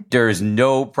 There is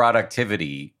no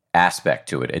productivity aspect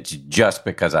to it. It's just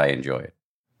because I enjoy it.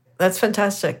 That's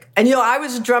fantastic. And, I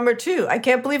was a drummer too. I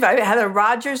can't believe I had a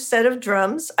Rogers set of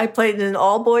drums. I played in an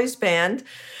all-boys band.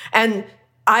 And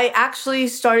I actually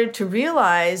started to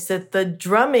realize that the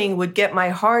drumming would get my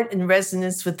heart in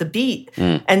resonance with the beat.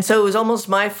 And so it was almost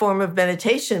my form of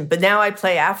meditation. But now I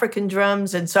play African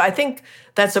drums. And so I think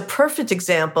that's a perfect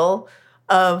example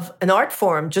of an art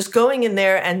form. Just going in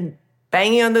there and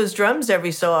banging on those drums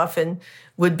every so often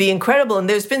would be incredible. And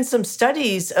there's been some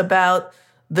studies about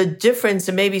the difference,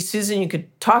 and maybe Susan, you could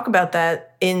talk about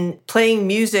that, in playing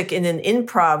music in an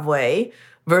improv way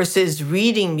versus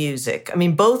reading music. I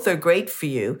mean, both are great for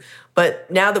you, but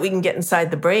now that we can get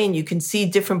inside the brain, you can see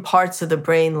different parts of the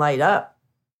brain light up.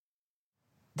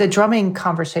 The drumming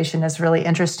conversation is really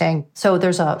interesting. So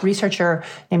there's a researcher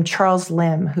named Charles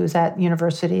Lim, who's at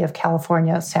University of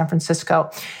California, San Francisco,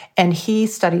 and he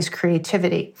studies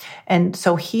creativity. And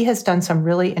so he has done some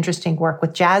really interesting work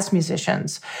with jazz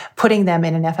musicians, putting them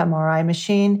in an fMRI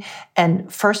machine.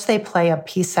 And first they play a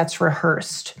piece that's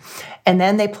rehearsed, and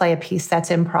then they play a piece that's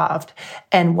improv.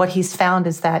 And what he's found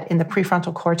is that in the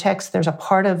prefrontal cortex, there's a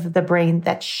part of the brain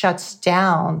that shuts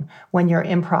down when you're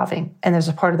improving, and there's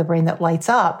a part of the brain that lights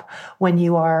up when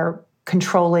you are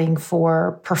controlling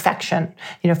for perfection,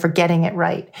 for getting it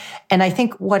right. And I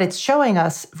think what it's showing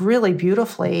us really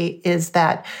beautifully is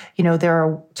that, there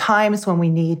are times when we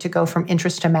need to go from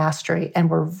interest to mastery, and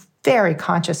we're very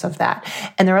conscious of that.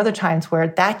 And there are other times where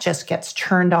that just gets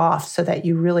turned off so that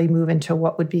you really move into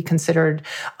what would be considered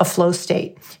a flow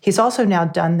state. He's also now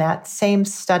done that same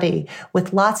study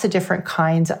with lots of different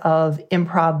kinds of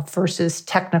improv versus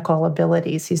technical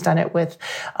abilities. He's done it with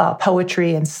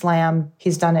poetry and slam.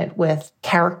 He's done it with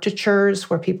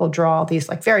caricatures, where people draw these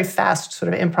like very fast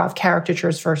sort of improv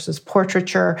caricatures versus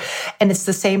portraiture. And it's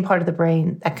the same part of the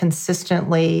brain that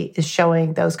consistently is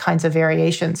showing those kinds of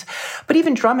variations. But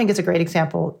even drumming is a great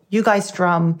example. You guys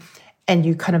drum and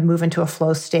you kind of move into a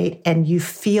flow state and you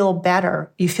feel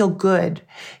better. You feel good.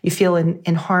 You feel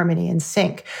in harmony and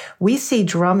sync. We see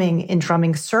drumming in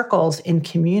drumming circles in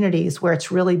communities where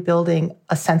it's really building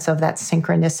a sense of that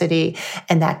synchronicity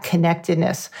and that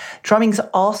connectedness. Drumming's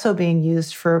also being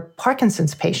used for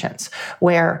Parkinson's patients,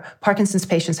 where Parkinson's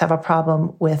patients have a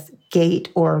problem with gait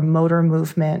or motor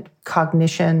movement,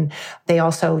 cognition. They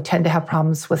also tend to have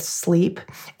problems with sleep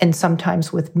and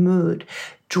sometimes with mood.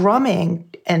 Drumming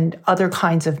and other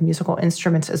kinds of musical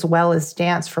instruments, as well as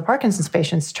dance for Parkinson's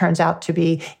patients, turns out to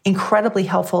be incredibly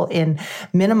helpful in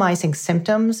minimizing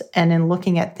symptoms and in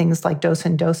looking at things like dose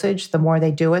and dosage. The more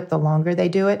they do it, the longer they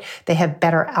do it, they have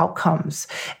better outcomes.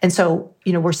 And so,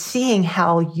 we're seeing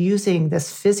how using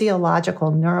this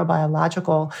physiological,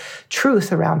 neurobiological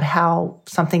truth around how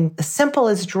something as simple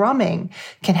as drumming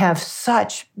can have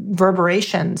such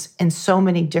reverberations in so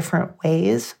many different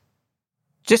ways.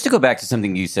 Just to go back to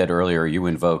something you said earlier, you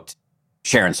invoked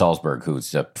Sharon Salzberg,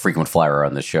 who's a frequent flyer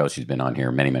on the show. She's been on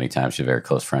here many, many times. She's a very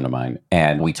close friend of mine.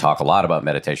 And we talk a lot about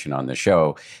meditation on the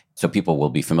show. So people will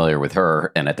be familiar with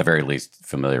her and at the very least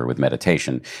familiar with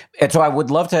meditation. And so I would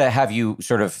love to have you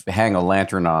sort of hang a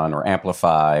lantern on or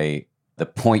amplify the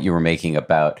point you were making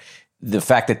about the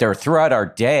fact that there are throughout our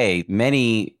day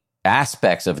many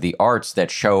aspects of the arts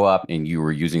that show up, and you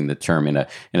were using the term in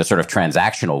a sort of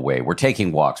transactional way. We're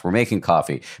taking walks, we're making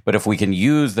coffee, but if we can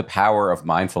use the power of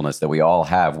mindfulness that we all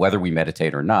have, whether we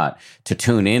meditate or not, to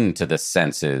tune into the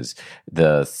senses,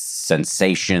 the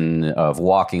sensation of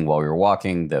walking while you're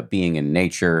walking, the being in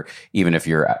nature, even if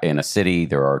you're in a city,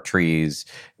 there are trees,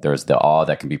 there's the awe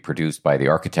that can be produced by the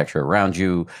architecture around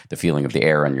you, the feeling of the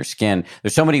air on your skin.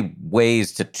 There's so many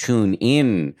ways to tune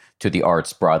in to the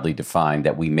arts broadly defined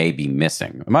that we may be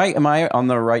missing. Am I on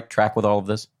the right track with all of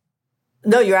this?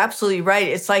 No, you're absolutely right.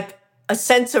 It's like a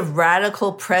sense of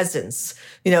radical presence.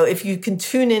 If you can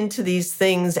tune into these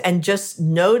things and just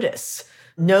notice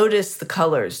the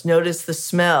colors, notice the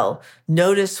smell,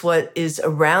 notice what is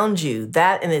around you,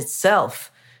 that in itself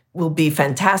will be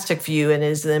fantastic for you and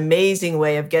is an amazing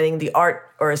way of getting the art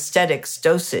or aesthetics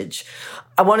dosage.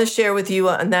 I want to share with you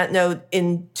on that note,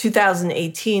 in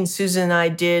 2018, Susan and I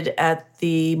did at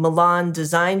the Milan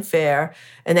Design Fair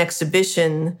an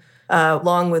exhibition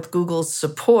along with Google's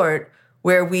support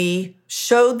where we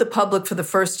showed the public for the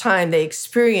first time, they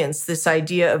experienced this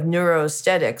idea of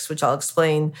neuroaesthetics, which I'll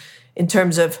explain in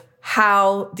terms of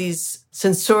how these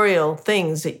sensorial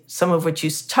things, some of which you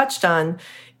touched on,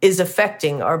 is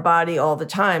affecting our body all the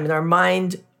time, and our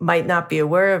mind might not be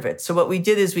aware of it. So what we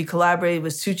did is we collaborated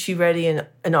with Suchi Reddy,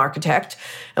 an architect,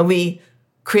 and we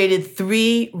created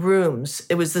 3 rooms.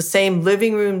 It was the same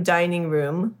living room, dining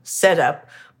room setup,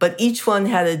 but each one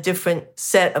had a different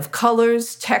set of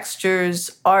colors,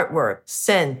 textures, artwork,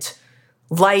 scent,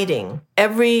 lighting.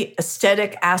 Every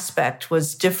aesthetic aspect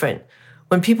was different.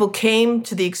 When people came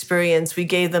to the experience, we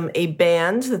gave them a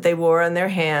band that they wore on their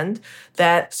hand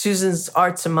that Susan's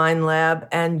Arts and Mind Lab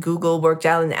and Google worked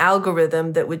out an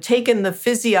algorithm that would take in the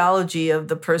physiology of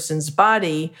the person's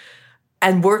body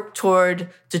and work toward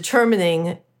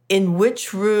determining in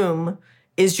which room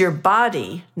is your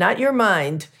body, not your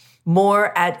mind,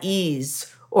 more at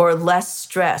ease or less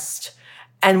stressed.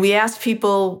 And we asked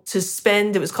people to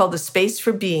spend, it was called the space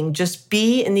for being, just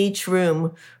be in each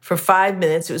room for 5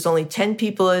 minutes. It was only 10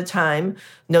 people at a time,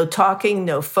 no talking,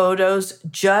 no photos,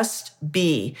 just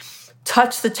be.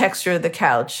 Touch the texture of the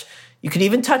couch. You could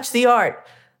even touch the art.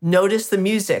 Notice the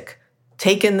music.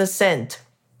 Take in the scent.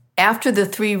 After the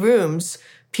 3 rooms,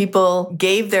 people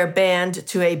gave their band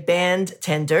to a band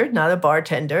tender, not a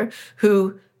bartender,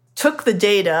 who took the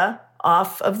data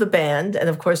off of the band. And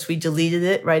of course, we deleted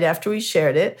it right after we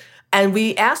shared it. And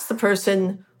we asked the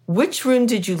person, which room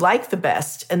did you like the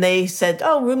best? And they said,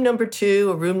 oh, room number 2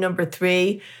 or room number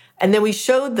 3. And then we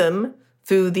showed them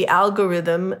through the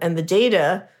algorithm and the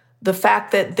data, the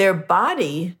fact that their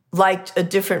body liked a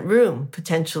different room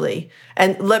potentially.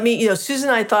 And Susan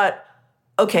and I thought,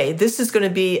 okay, this is going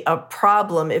to be a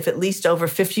problem if at least over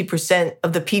 50%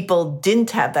 of the people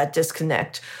didn't have that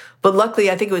disconnect. But luckily,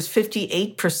 I think it was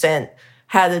 58%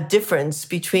 had a difference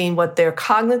between what their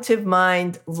cognitive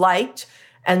mind liked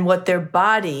and what their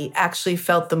body actually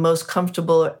felt the most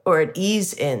comfortable or at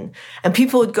ease in. And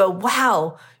people would go,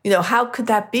 wow, how could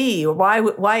that be? Or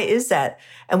why is that?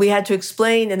 And we had to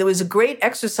explain, and it was a great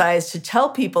exercise to tell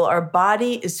people our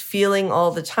body is feeling all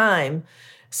the time,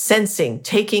 sensing,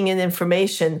 taking in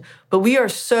information, but we are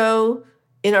so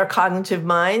in our cognitive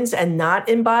minds and not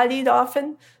embodied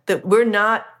often that we're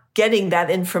not getting that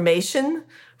information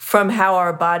from how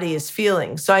our body is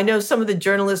feeling. So I know some of the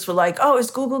journalists were like, oh,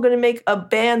 is Google going to make a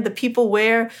band that people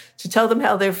wear to tell them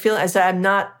how they're feeling? I said,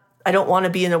 I don't want to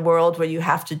be in a world where you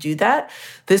have to do that.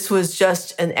 This was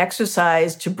just an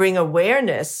exercise to bring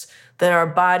awareness that our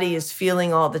body is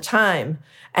feeling all the time.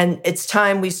 And it's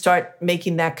time we start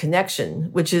making that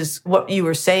connection, which is what you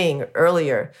were saying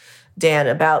earlier, Dan,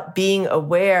 about being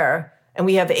aware. And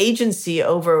we have agency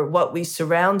over what we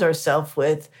surround ourselves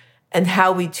with and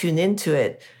how we tune into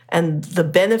it and the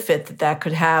benefit that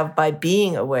could have by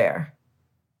being aware.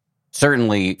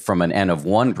 Certainly, from an N of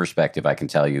 1 perspective, I can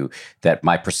tell you that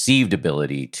my perceived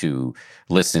ability to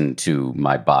listen to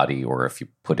my body, or if you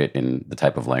put it in the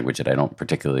type of language that I don't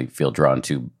particularly feel drawn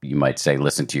to, you might say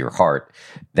listen to your heart,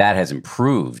 that has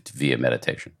improved via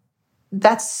meditation.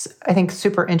 That's, I think,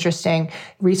 super interesting.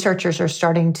 Researchers are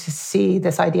starting to see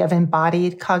this idea of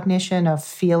embodied cognition, of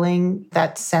feeling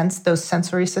that sense, those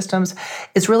sensory systems,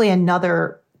 is really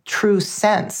another true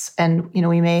sense. And,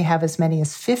 we may have as many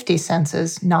as 50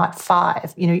 senses, not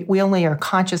 5. We only are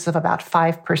conscious of about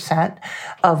 5%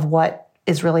 of what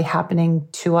is really happening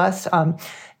to us.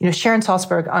 Sharon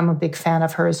Salzberg, I'm a big fan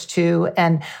of hers too.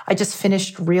 And I just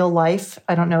finished Real Life.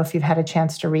 I don't know if you've had a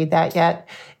chance to read that yet.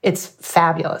 It's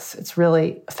fabulous. It's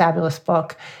really a fabulous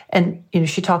book. And,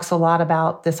 she talks a lot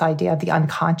about this idea of the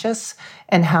unconscious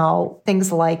and how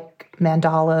things like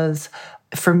mandalas,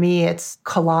 for me, it's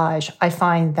collage. I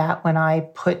find that when I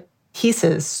put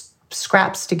pieces,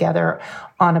 scraps together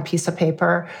on a piece of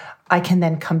paper, I can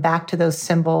then come back to those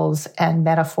symbols and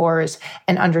metaphors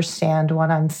and understand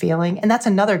what I'm feeling. And that's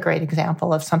another great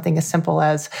example of something as simple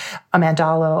as a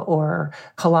mandala or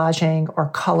collaging or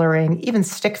coloring. Even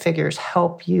stick figures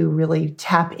help you really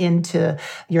tap into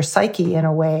your psyche in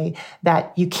a way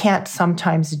that you can't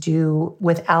sometimes do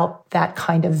without that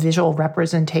kind of visual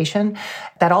representation.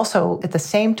 That also, at the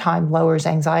same time, lowers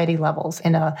anxiety levels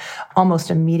in a almost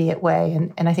immediate way.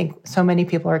 And I think so many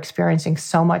people are experiencing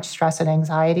so much stress and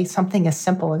anxiety. Something as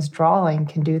simple as drawing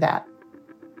can do that.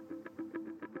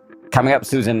 Coming up,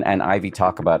 Susan and Ivy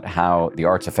talk about how the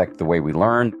arts affect the way we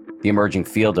learn, the emerging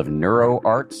field of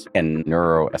neuroarts and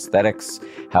neuroaesthetics,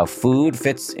 how food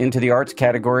fits into the arts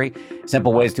category,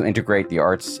 simple ways to integrate the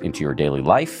arts into your daily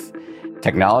life,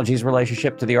 technology's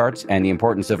relationship to the arts, and the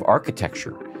importance of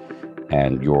architecture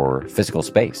and your physical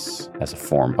space as a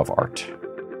form of art.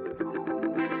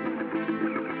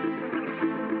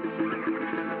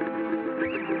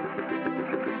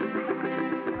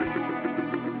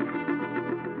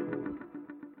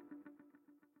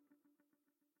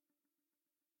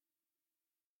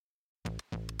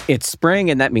 It's spring,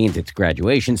 and that means it's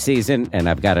graduation season, and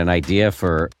I've got an idea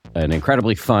for an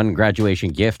incredibly fun graduation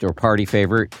gift or party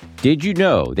favor. Did you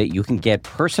know that you can get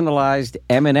personalized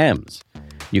M&Ms?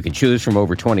 You can choose from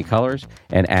over 20 colors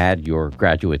and add your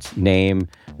graduate's name,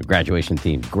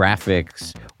 graduation-themed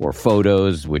graphics or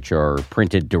photos, which are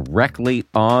printed directly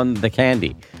on the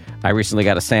candy. I recently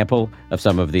got a sample of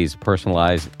some of these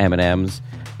personalized M&Ms.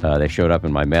 They showed up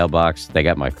in my mailbox. They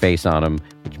got my face on them,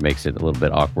 which makes it a little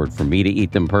bit awkward for me to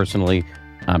eat them personally.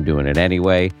 I'm doing it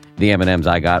anyway. The M&Ms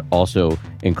I got also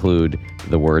include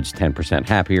the words 10%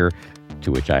 happier,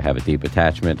 to which I have a deep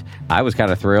attachment. I was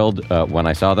kind of thrilled when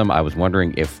I saw them. I was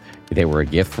wondering if they were a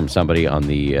gift from somebody on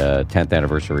the 10th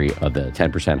anniversary of the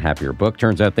 10% Happier book.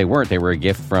 Turns out they weren't. They were a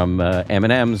gift from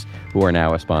M&Ms, who are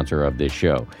now a sponsor of this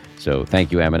show. So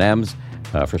thank you, M&Ms,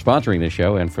 for sponsoring this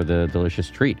show and for the delicious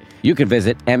treat. You can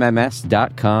visit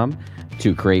mms.com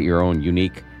to create your own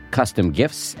unique custom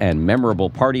gifts and memorable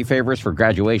party favors for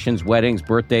graduations, weddings,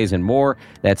 birthdays, and more.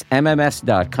 That's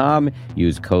mms.com.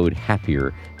 Use code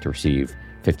HAPPIER to receive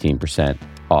 15%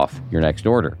 off your next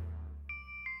order.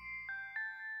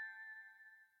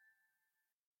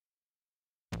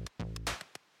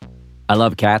 I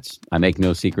love cats. I make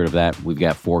no secret of that. We've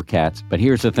got 4 cats. But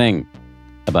here's the thing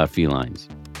about felines.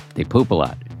 They poop a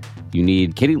lot. You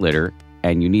need kitty litter,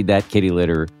 and you need that kitty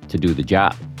litter to do the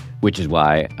job, which is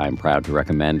why I'm proud to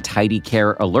recommend Tidy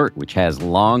Care Alert, which has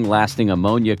long-lasting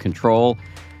ammonia control,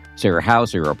 so your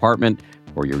house or your apartment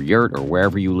or your yurt or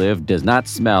wherever you live does not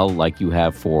smell like you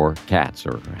have 4 cats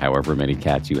or however many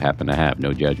cats you happen to have.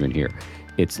 No judgment here.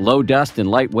 It's low dust and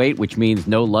lightweight, which means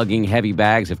no lugging heavy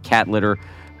bags of cat litter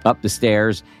up the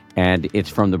stairs, and it's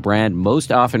from the brand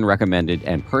most often recommended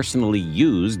and personally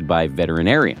used by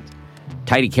veterinarians.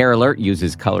 Tidy Care Alert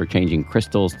uses color-changing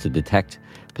crystals to detect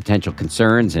potential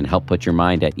concerns and help put your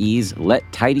mind at ease. Let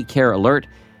Tidy Care Alert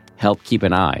help keep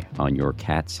an eye on your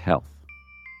cat's health.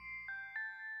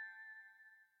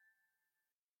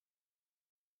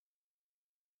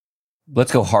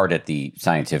 Let's go hard at the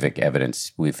scientific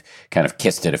evidence. We've kind of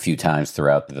kissed it a few times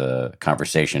throughout the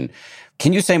conversation.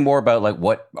 Can you say more about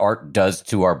what art does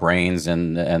to our brains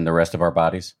and the rest of our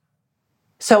bodies?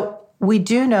 So we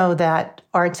do know that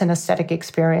arts and aesthetic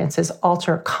experiences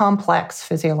alter complex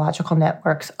physiological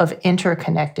networks of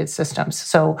interconnected systems.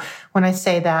 So when I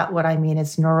say that, what I mean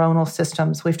is neuronal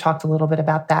systems. We've talked a little bit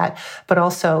about that, but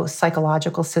also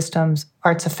psychological systems.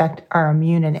 Arts affect our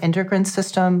immune and endocrine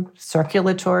system,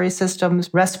 circulatory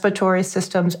systems, respiratory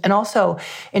systems, and also,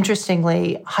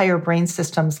 interestingly, higher brain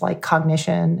systems like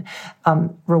cognition,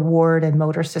 reward, and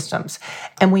motor systems.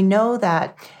 And we know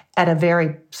that at a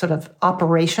very sort of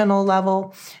operational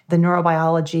level, the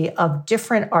neurobiology of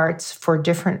different arts for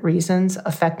different reasons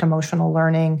affect emotional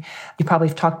learning. You probably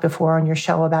have talked before on your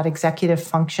show about executive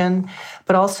function,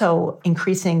 but also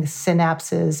increasing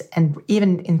synapses and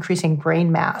even increasing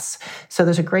brain mass. So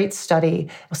there's a great study,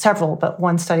 several, but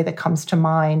one study that comes to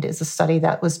mind is a study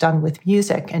that was done with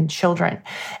music and children.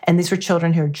 And these were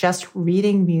children who are just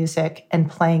reading music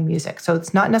and playing music. So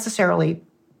it's not necessarily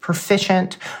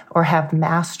proficient or have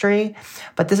mastery.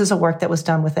 But this is a work that was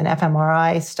done with an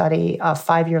fMRI study, a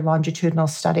 5-year longitudinal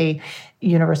study,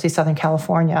 University of Southern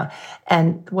California.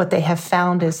 And what they have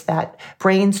found is that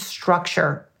brain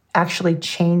structure actually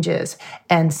changes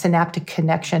and synaptic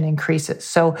connection increases.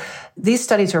 So these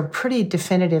studies are pretty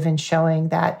definitive in showing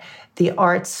that the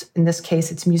arts, in this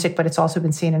case it's music, but it's also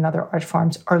been seen in other art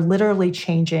forms, are literally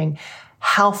changing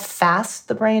how fast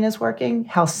the brain is working,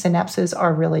 how synapses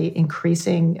are really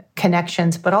increasing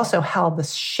connections, but also how the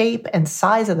shape and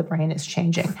size of the brain is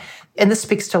changing. And this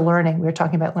speaks to learning. We were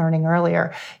talking about learning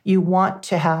earlier. You want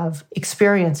to have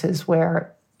experiences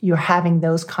where you're having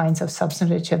those kinds of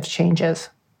substantive changes.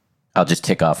 I'll just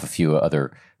tick off a few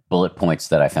other bullet points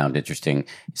that I found interesting.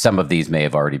 Some of these may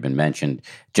have already been mentioned.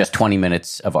 Just 20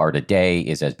 minutes of art a day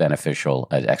is as beneficial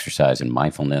as exercise and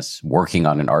mindfulness. Working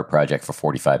on an art project for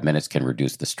 45 minutes can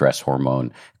reduce the stress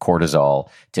hormone cortisol.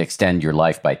 To extend your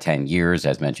life by 10 years,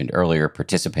 as mentioned earlier,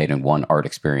 participate in one art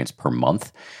experience per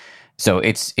month. So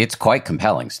it's quite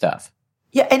compelling stuff.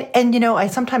 Yeah, and I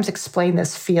sometimes explain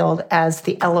this field as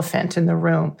the elephant in the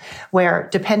room, where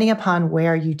depending upon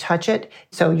where you touch it,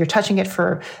 so you're touching it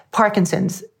for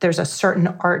Parkinson's, there's a certain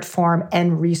art form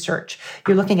and research.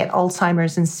 You're looking at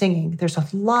Alzheimer's and singing. There's a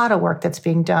lot of work that's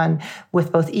being done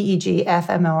with both EEG,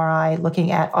 fMRI,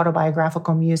 looking at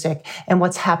autobiographical music and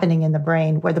what's happening in the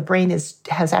brain, where the brain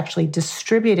has actually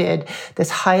distributed this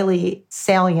highly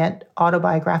salient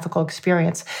autobiographical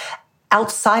experience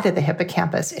outside of the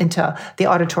hippocampus into the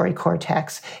auditory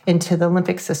cortex, into the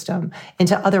limbic system,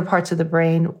 into other parts of the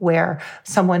brain where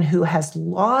someone who has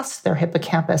lost their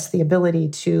hippocampus, the ability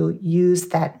to use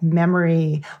that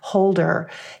memory holder,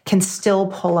 can still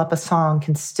pull up a song,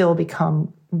 can still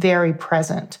become very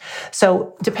present.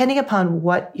 So depending upon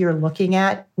what you're looking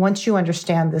at, once you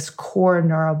understand this core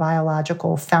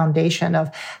neurobiological foundation of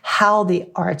how the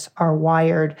arts are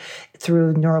wired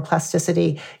through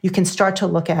neuroplasticity, you can start to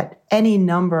look at any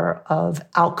number of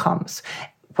outcomes,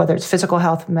 whether it's physical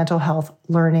health, mental health,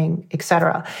 learning, et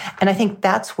cetera. And I think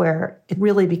that's where it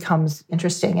really becomes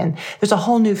interesting. And there's a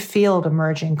whole new field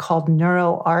emerging called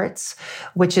neuroarts,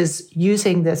 which is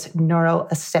using this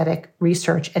neuroaesthetic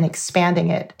research and expanding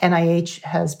it. NIH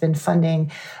has been funding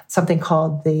something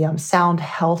called the Sound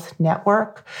Health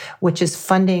Network, which is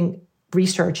funding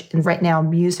research in right now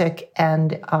music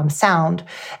and sound,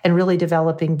 and really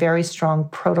developing very strong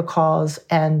protocols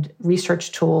and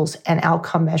research tools and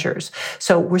outcome measures.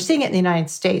 So we're seeing it in the United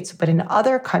States, but in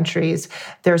other countries,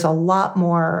 there's a lot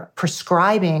more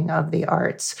prescribing of the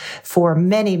arts for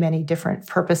many, many different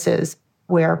purposes,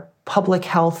 where public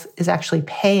health is actually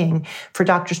paying for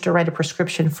doctors to write a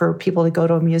prescription for people to go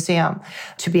to a museum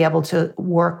to be able to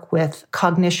work with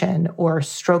cognition or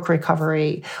stroke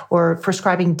recovery or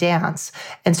prescribing dance.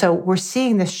 And so we're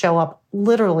seeing this show up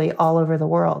literally all over the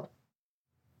world.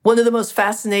 One of the most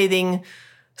fascinating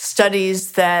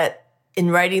studies that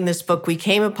in writing this book we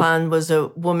came upon was a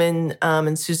woman,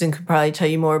 and Susan could probably tell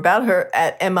you more about her,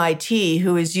 at MIT,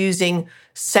 who is using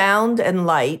sound and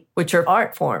light, which are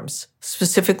art forms,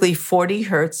 specifically 40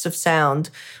 hertz of sound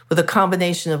with a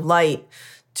combination of light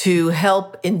to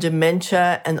help in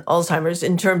dementia and Alzheimer's,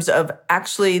 in terms of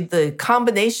actually the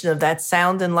combination of that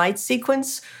sound and light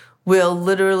sequence will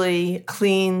literally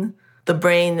clean the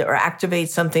brain or activate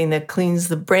something that cleans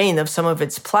the brain of some of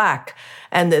its plaque.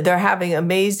 And they're having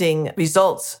amazing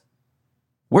results.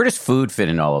 Where does food fit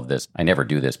in all of this? I never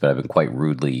do this, but I've been quite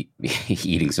rudely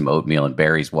eating some oatmeal and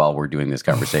berries while we're doing this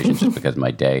conversation just because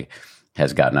my day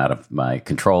has gotten out of my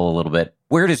control a little bit.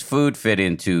 Where does food fit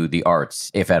into the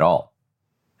arts, if at all?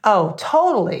 Oh,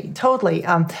 totally, totally.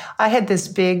 I had this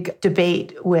big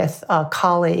debate with a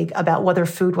colleague about whether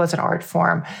food was an art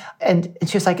form. And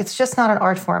she was like, it's just not an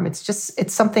art form.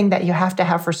 It's something that you have to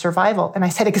have for survival. And I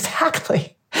said,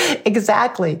 exactly.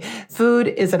 Exactly. Food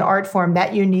is an art form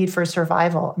that you need for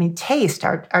survival. I mean, taste,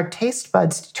 our taste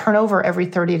buds turn over every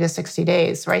 30 to 60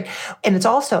 days, right? And it's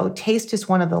also, taste is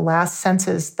one of the last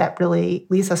senses that really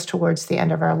leads us towards the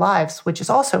end of our lives, which is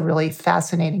also really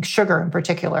fascinating. Sugar in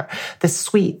particular, the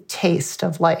sweet taste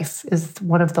of life is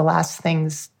one of the last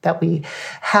things that we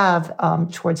have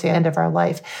towards the end of our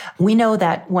life. We know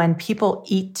that when people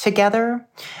eat together,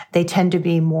 they tend to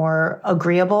be more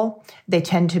agreeable. They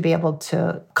tend to be able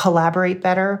to collaborate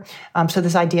better. So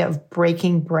this idea of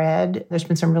breaking bread, there's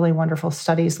been some really wonderful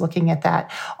studies looking at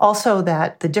that. Also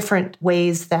that the different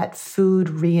ways that food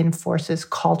reinforces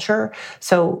culture.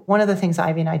 So one of the things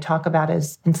Ivy and I talk about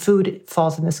is, and food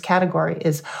falls in this category,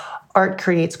 is art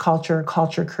creates culture,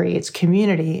 culture creates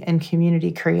community, and community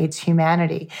creates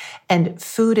humanity. And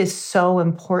food is so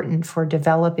important for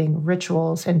developing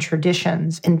rituals and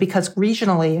traditions. And because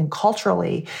regionally and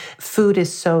culturally, food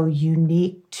is so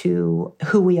unique to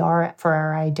who we are for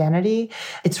our identity,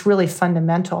 it's really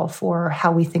fundamental for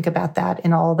how we think about that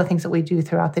in all the things that we do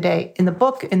throughout the day. In the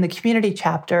book, in the community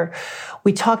chapter,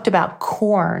 we talked about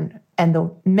corn and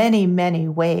the many, many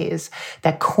ways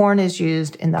that corn is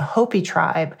used in the Hopi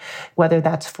tribe, whether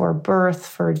that's for birth,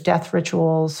 for death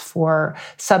rituals, for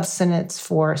subsistence,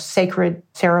 for sacred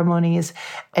ceremonies,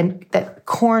 and that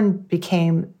corn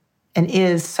became and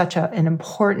is such an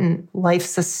important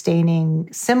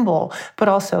life-sustaining symbol, but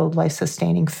also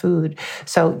life-sustaining food.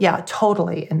 So yeah,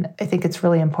 totally. And I think it's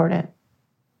really important.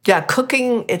 Yeah,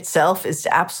 cooking itself is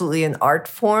absolutely an art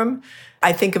form.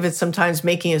 I think of it sometimes,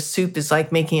 making a soup is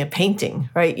like making a painting,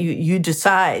 right? You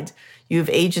decide, you have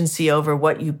agency over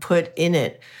what you put in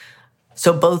it.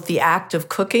 So both the act of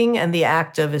cooking and the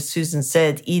act of, as Susan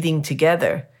said, eating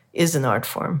together is an art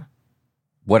form.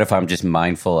 What if I'm just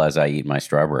mindful as I eat my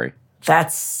strawberry?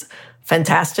 That's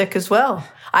fantastic as well.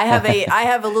 I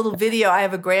have a little video. I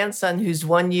have a grandson who's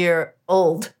 1 year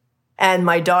old. And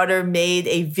my daughter made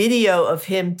a video of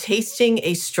him tasting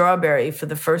a strawberry for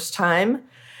the first time.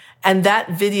 And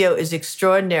that video is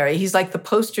extraordinary. He's like the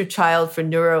poster child for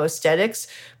neuroaesthetics,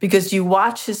 because you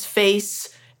watch his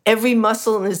face, every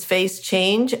muscle in his face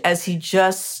change as he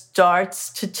just starts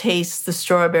to taste the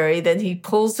strawberry. Then he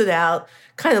pulls it out,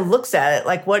 kind of looks at it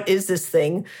like, what is this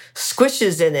thing?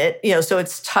 Squishes in it, so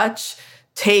it's touch,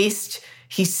 taste,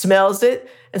 he smells it.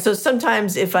 And so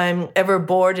sometimes if I'm ever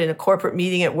bored in a corporate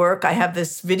meeting at work, I have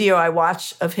this video I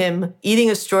watch of him eating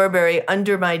a strawberry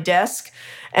under my desk,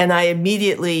 and I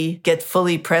immediately get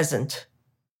fully present.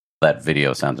 That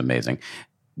video sounds amazing.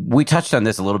 We touched on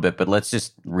this a little bit, but let's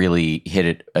just really hit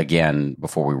it again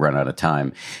before we run out of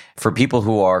time. For people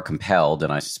who are compelled,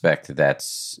 and I suspect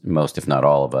that's most, if not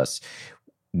all of us,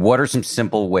 what are some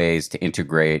simple ways to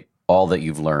integrate all that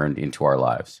you've learned into our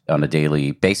lives on a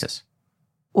daily basis?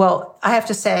 Well, I have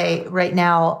to say right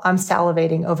now, I'm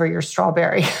salivating over your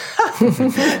strawberry.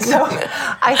 So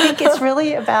I think it's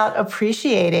really about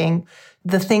appreciating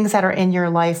the things that are in your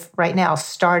life right now,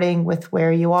 starting with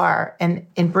where you are and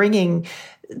bringing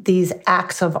these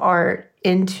acts of art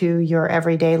into your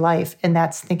everyday life. And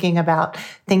that's thinking about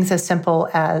things as simple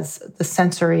as the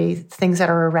sensory things that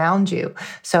are around you.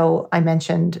 So I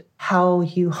mentioned how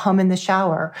you hum in the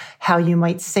shower, how you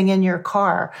might sing in your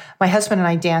car. My husband and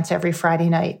I dance every Friday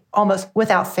night, almost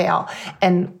without fail.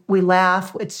 And we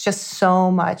laugh. It's just so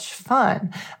much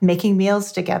fun. Making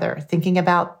meals together, thinking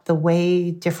about the way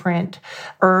different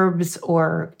herbs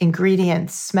or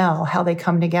ingredients smell, how they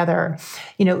come together.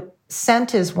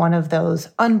 Scent is one of those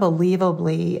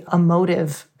unbelievably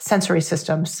emotive sensory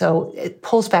systems. So it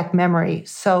pulls back memory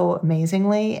so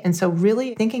amazingly. And so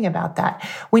really thinking about that.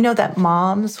 We know that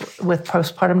moms with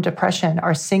postpartum depression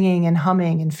are singing and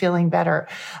humming and feeling better.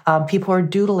 People are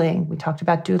doodling. We talked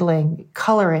about doodling,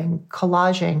 coloring,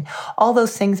 collaging, all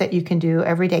those things that you can do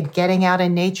every day, getting out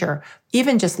in nature,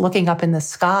 even just looking up in the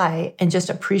sky and just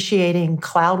appreciating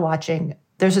cloud watching.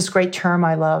 There's this great term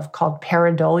I love called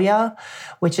pareidolia,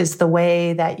 which is the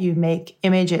way that you make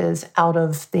images out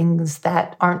of things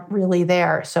that aren't really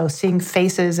there. So seeing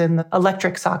faces in the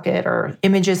electric socket or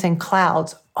images in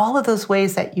clouds, all of those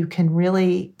ways that you can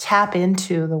really tap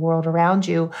into the world around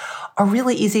you are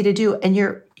really easy to do. And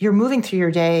you're moving through your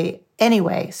day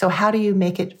anyway. So how do you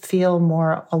make it feel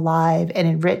more alive and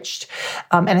enriched?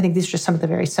 And I think these are just some of the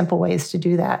very simple ways to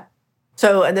do that.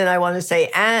 So, and then I want to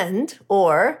say,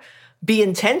 or be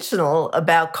intentional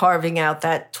about carving out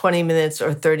that 20 minutes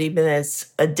or 30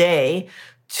 minutes a day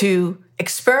to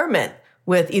experiment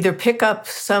with, either pick up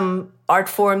some art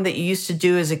form that you used to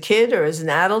do as a kid or as an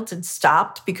adult and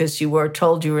stopped because you were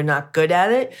told you were not good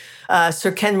at it.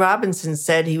 Sir Ken Robinson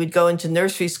said he would go into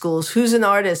nursery schools. Who's an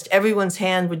artist? Everyone's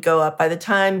hand would go up. By the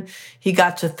time he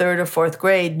got to third or fourth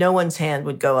grade, no one's hand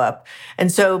would go up.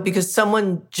 And so because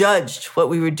someone judged what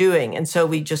we were doing, and so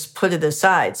we just put it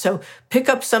aside. So pick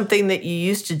up something that you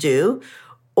used to do,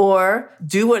 or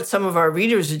do what some of our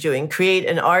readers are doing, create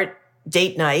an art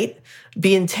date night,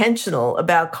 be intentional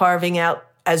about carving out,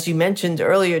 as you mentioned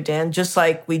earlier, Dan, just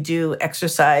like we do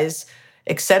exercise,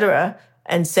 etc.,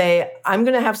 and say, I'm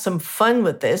going to have some fun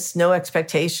with this, no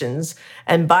expectations,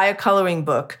 and buy a coloring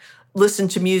book, listen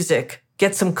to music,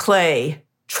 get some clay,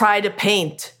 try to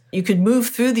paint. You could move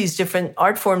through these different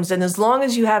art forms, and as long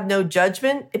as you have no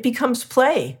judgment, it becomes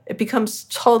play. It becomes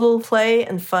total play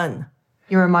and fun.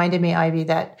 You reminded me, Ivy,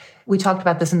 that we talked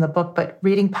about this in the book, but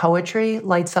reading poetry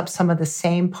lights up some of the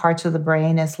same parts of the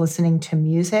brain as listening to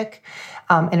music.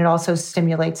 And it also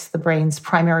stimulates the brain's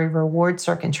primary reward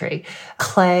circuitry.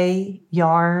 Clay,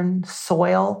 yarn,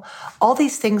 soil, all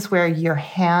these things where your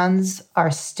hands are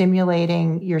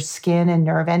stimulating your skin and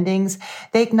nerve endings,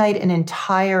 they ignite an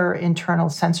entire internal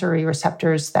sensory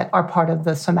receptors that are part of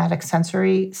the somatic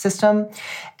sensory system.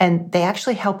 And they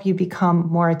actually help you become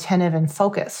more attentive and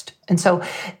focused. And so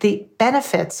the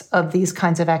benefits of these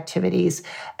kinds of activities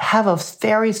have a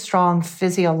very strong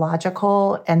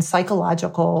physiological and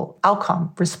psychological outcome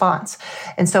response.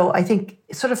 And so I think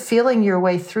sort of feeling your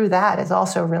way through that is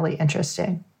also really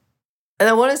interesting. And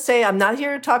I want to say, I'm not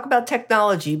here to talk about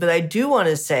technology, but I do want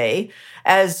to say,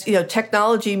 as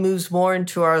technology moves more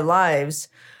into our lives,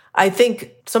 I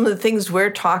think some of the things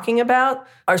we're talking about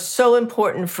are so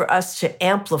important for us to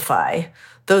amplify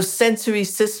those sensory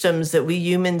systems that we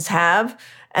humans have,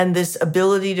 and this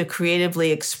ability to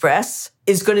creatively express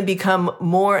is going to become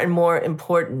more and more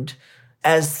important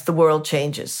as the world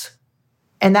changes.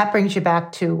 And that brings you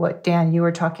back to what, Dan, you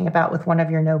were talking about with one of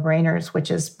your no-brainers,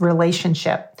 which is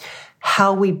relationship.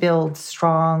 How we build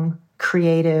strong,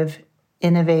 creative,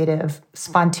 innovative,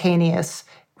 spontaneous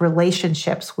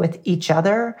relationships with each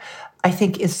other, I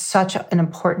think is such an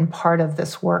important part of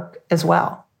this work as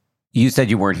well. You said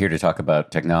you weren't here to talk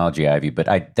about technology, Ivy,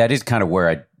 but that is kind of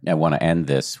where I want to end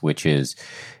this, which is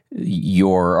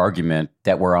your argument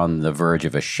that we're on the verge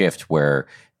of a shift where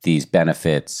these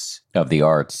benefits of the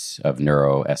arts, of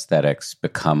neuroaesthetics,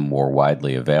 become more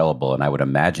widely available. And I would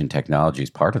imagine technology is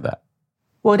part of that.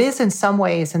 Well, it is in some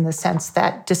ways, in the sense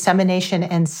that dissemination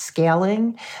and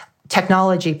scaling,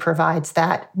 technology provides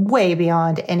that way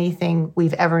beyond anything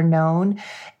we've ever known.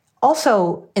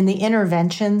 Also, in the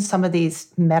interventions, some of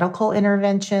these medical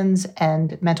interventions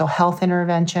and mental health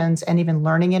interventions and even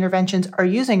learning interventions are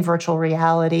using virtual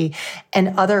reality and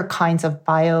other kinds of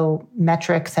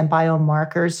biometrics and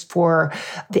biomarkers for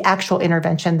the actual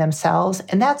intervention themselves.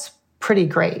 And that's pretty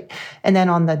great. And then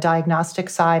on the diagnostic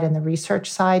side and the research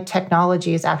side,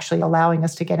 technology is actually allowing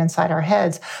us to get inside our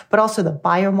heads, but also the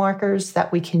biomarkers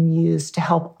that we can use to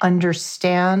help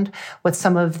understand what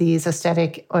some of these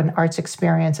aesthetic and arts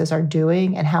experiences are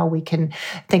doing and how we can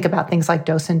think about things like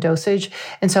dose and dosage.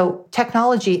 And so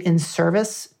technology in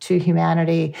service to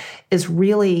humanity is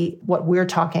really what we're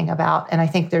talking about. And I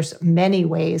think there's many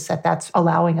ways that that's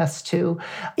allowing us to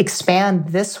expand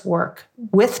this work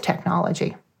with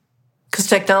technology. Because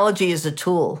technology is a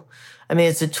tool. I mean,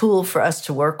 it's a tool for us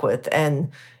to work with. And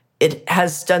it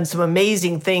has done some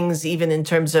amazing things, even in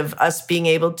terms of us being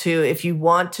able to, if you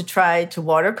want to try to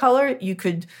watercolor, you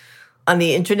could, on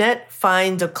the internet,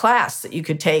 find a class that you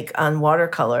could take on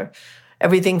watercolor.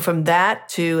 Everything from that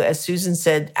to, as Susan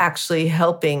said, actually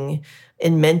helping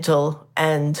in mental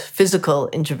and physical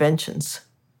interventions.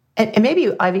 And maybe,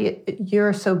 Ivy,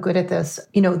 you're so good at this.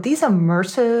 These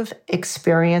immersive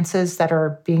experiences that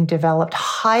are being developed,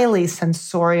 highly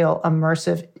sensorial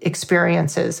immersive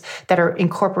experiences that are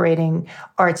incorporating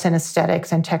arts and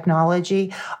aesthetics and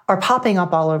technology are popping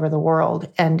up all over the world.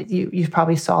 And you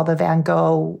probably saw the Van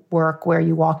Gogh work where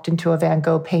you walked into a Van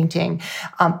Gogh painting.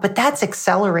 But that's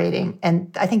accelerating.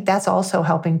 And I think that's also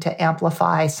helping to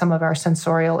amplify some of our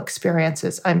sensorial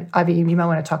experiences. Ivy, you might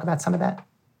want to talk about some of that.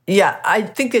 Yeah, I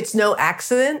think it's no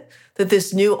accident that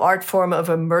this new art form of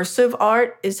immersive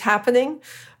art is happening,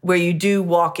 where you do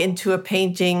walk into a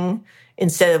painting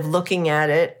instead of looking at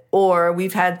it. Or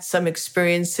we've had some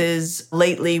experiences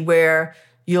lately where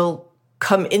you'll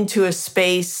come into a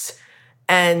space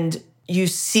and you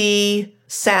see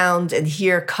sound and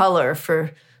hear color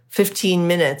for 15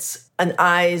 minutes, an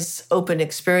eyes open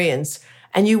experience.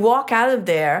 And you walk out of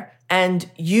there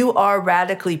and you are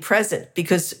radically present,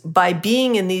 because by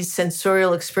being in these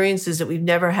sensorial experiences that we've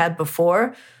never had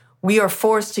before, we are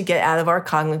forced to get out of our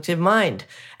cognitive mind.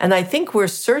 And I think we're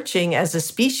searching as a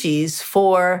species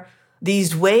for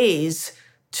these ways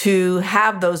to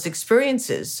have those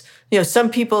experiences. Some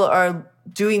people are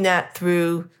doing that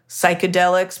through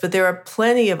psychedelics, but there are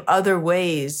plenty of other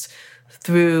ways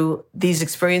through these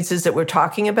experiences that we're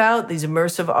talking about, these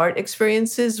immersive art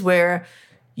experiences, where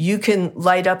you can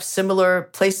light up similar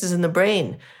places in the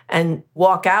brain and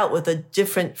walk out with a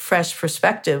different, fresh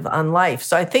perspective on life.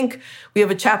 So I think we have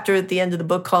a chapter at the end of the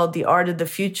book called The Art of the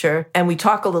Future, and we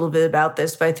talk a little bit about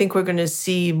this, but I think we're going to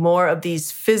see more of these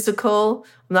physical,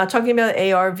 I'm not talking about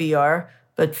AR, VR,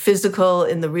 but physical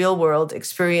in the real world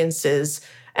experiences.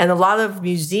 And a lot of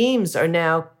museums are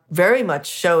now very much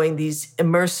showing these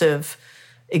immersive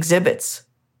exhibits.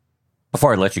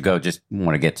 Before I let you go, just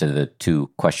want to get to the two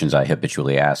questions I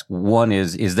habitually ask. One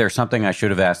is there something I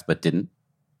should have asked but didn't?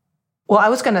 Well, I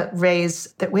was going to raise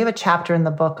that we have a chapter in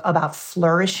the book about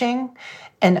flourishing.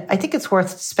 And I think it's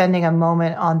worth spending a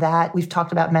moment on that. We've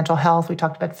talked about mental health. We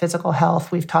talked about physical health.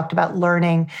 We've talked about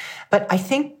learning. But I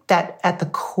think that at the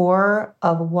core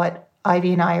of what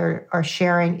Ivy and I are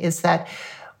sharing is that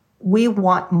we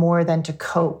want more than to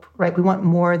cope, right? We want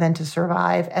more than to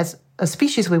survive. As a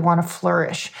species, we want to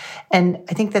flourish. And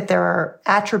I think that there are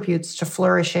attributes to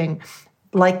flourishing,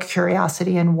 like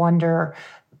curiosity and wonder,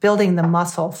 building the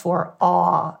muscle for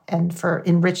awe and for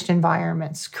enriched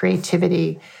environments,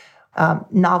 creativity,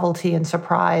 novelty and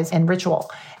surprise, and ritual.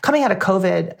 Coming out of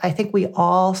COVID, I think we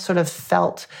all sort of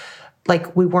felt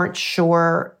like we weren't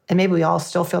sure, and maybe we all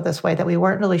still feel this way, that we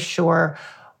weren't really sure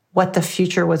what the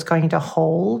future was going to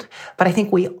hold. But I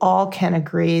think we all can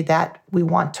agree that we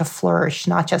want to flourish,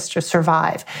 not just to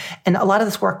survive. And a lot of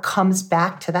this work comes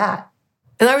back to that.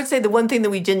 And I would say the one thing that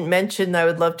we didn't mention, I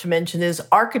would love to mention, is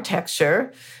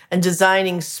architecture and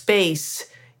designing space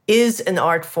is an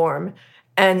art form.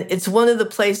 And it's one of the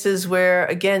places where,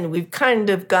 again, we've kind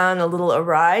of gone a little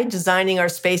awry, designing our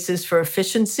spaces for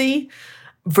efficiency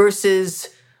versus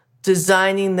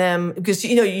designing them, because,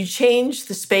 you change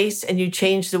the space and you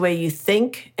change the way you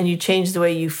think and you change the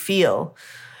way you feel.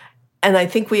 And I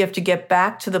think we have to get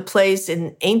back to the place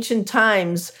in ancient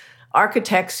times.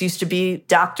 Architects used to be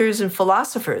doctors and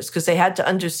philosophers because they had to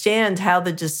understand how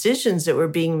the decisions that were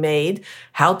being made,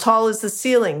 how tall is the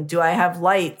ceiling? Do I have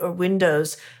light or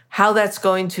windows? How that's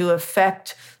going to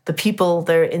affect the people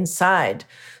that are inside.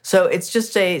 So it's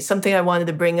just something I wanted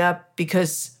to bring up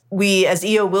because we, as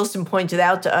E.O. Wilson pointed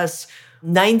out to us,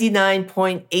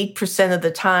 99.8% of the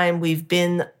time we've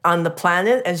been on the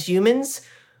planet as humans,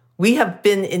 we have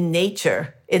been in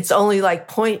nature. It's only like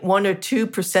 0.1 or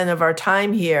 2% of our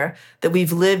time here that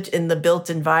we've lived in the built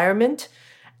environment.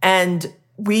 And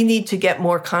we need to get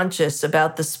more conscious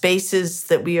about the spaces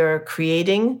that we are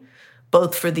creating,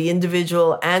 both for the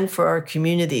individual and for our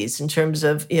communities in terms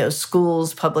of,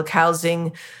 schools, public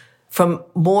housing, from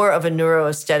more of a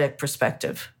neuroaesthetic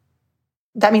perspective.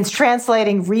 That means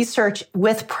translating research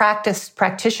with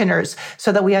practitioners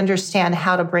so that we understand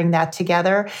how to bring that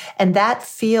together. And that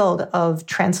field of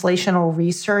translational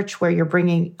research, where you're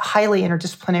bringing highly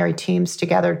interdisciplinary teams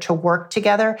together to work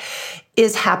together,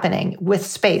 is happening with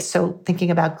space. So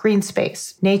thinking about green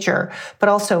space, nature, but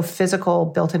also physical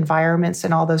built environments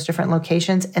in all those different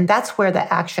locations. And that's where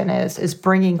the action is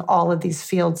bringing all of these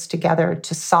fields together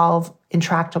to solve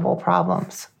intractable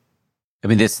problems. I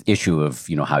mean, this issue of,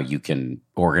 how you can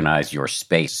organize your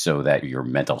space so that your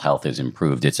mental health is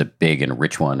improved, it's a big and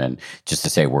rich one. And just to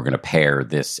say, we're going to pair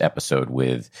this episode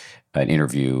with an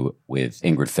interview with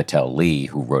Ingrid Fettel-Lee,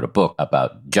 who wrote a book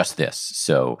about just this.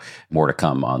 So more to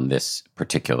come on this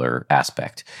particular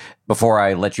aspect. Before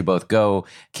I let you both go,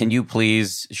 can you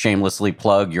please shamelessly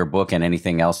plug your book and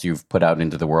anything else you've put out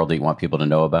into the world that you want people to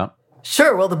know about?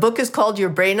 Sure. Well, the book is called Your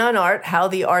Brain on Art, How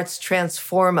the Arts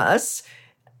Transform Us.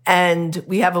 And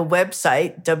we have a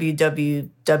website,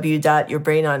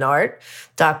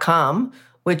 www.yourbrainonart.com,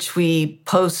 which we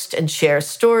post and share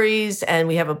stories. And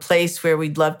we have a place where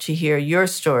we'd love to hear your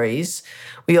stories.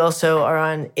 We also are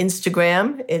on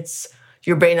Instagram. It's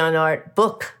Your Brain on Art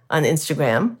book on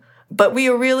Instagram. But we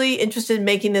are really interested in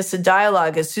making this a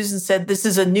dialogue. As Susan said, this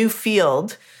is a new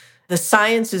field. The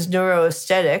science is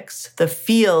neuroaesthetics. The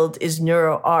field is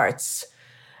neuroarts.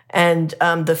 And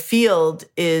the field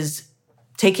is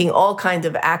taking all kinds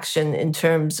of action in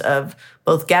terms of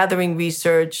both gathering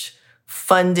research,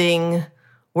 funding,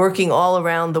 working all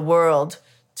around the world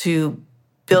to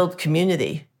build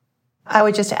community. I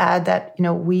would just add that,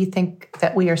 we think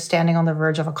that we are standing on the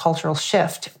verge of a cultural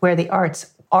shift where the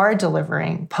arts are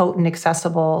delivering potent,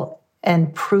 accessible,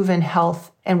 and proven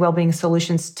health and well-being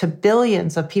solutions to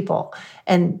billions of people.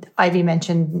 And Ivy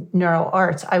mentioned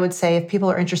neuroarts. I would say if people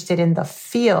are interested in the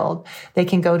field, they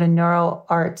can go to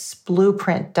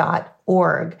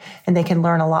neuroartsblueprint.org, and they can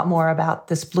learn a lot more about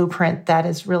this blueprint that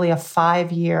is really a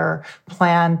 5-year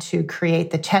plan to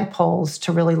create the tent poles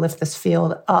to really lift this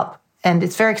field up. And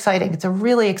it's very exciting. It's a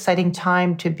really exciting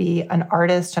time to be an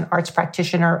artist, an arts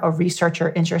practitioner, a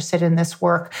researcher interested in this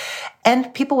work,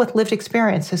 and people with lived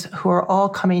experiences who are all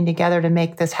coming together to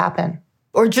make this happen.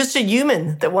 Or just a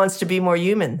human that wants to be more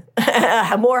human,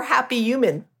 a more happy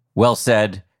human. Well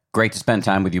said. Great to spend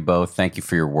time with you both. Thank you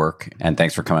for your work, and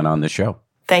thanks for coming on the show.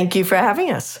 Thank you for having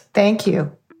us. Thank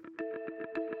you.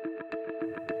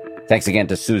 Thanks again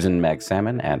to Susan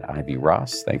Magsamen and Ivy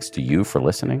Ross. Thanks to you for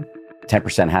listening.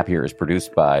 10% Happier is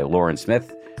produced by Lauren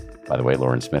Smith. By the way,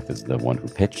 Lauren Smith is the one who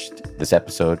pitched this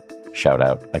episode. Shout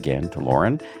out again to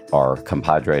Lauren. Our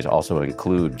compadres also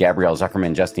include Gabrielle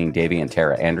Zuckerman, Justine Davey, and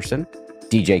Tara Anderson.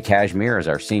 DJ Kashmir is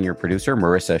our senior producer.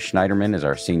 Marissa Schneiderman is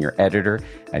our senior editor.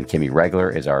 And Kimmy Regler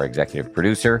is our executive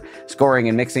producer. Scoring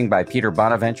and mixing by Peter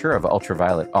Bonaventure of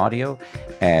Ultraviolet Audio.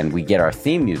 And we get our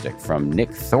theme music from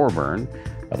Nick Thorburn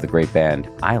of the great band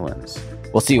Islands.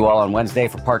 We'll see you all on Wednesday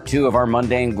for part 2 of our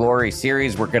Mundane Glory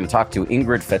series. We're going to talk to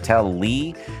Ingrid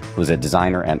Fettel-Lee, who's a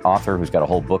designer and author who's got a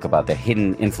whole book about the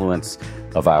hidden influence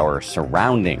of our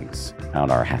surroundings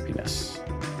on our happiness.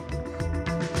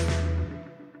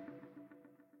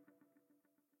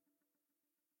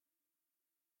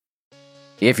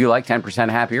 If you like 10%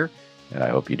 Happier, and I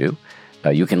hope you do,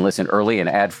 you can listen early and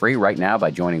ad-free right now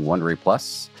by joining Wondery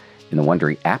Plus in the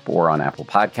Wondery app or on Apple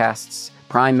Podcasts.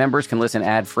 Prime members can listen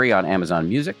ad-free on Amazon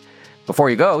Music. Before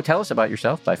you go, tell us about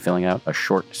yourself by filling out a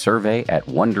short survey at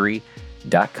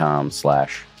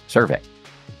Wondery.com/survey.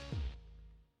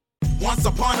 Once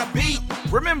upon a beat.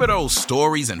 Remember those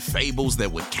stories and fables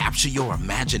that would capture your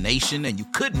imagination and you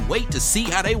couldn't wait to see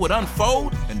how they would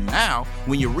unfold? And now,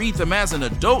 when you read them as an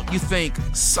adult, you think,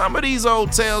 some of these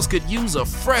old tales could use a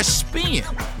fresh spin.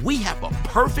 We have a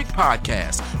perfect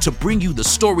podcast to bring you the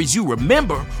stories you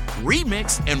remember,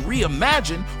 remix, and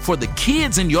reimagine for the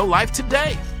kids in your life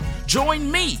today.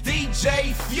 Join me,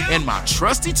 DJ Few, and my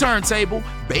trusty turntable,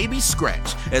 Baby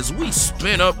Scratch, as we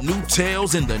spin up new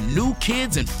tales in the New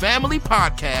Kids and Family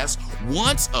podcast,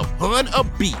 Once Upon a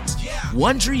Beat.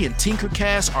 Wondery and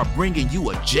Tinkercast are bringing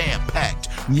you a jam-packed,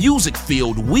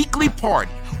 music-filled weekly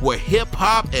party where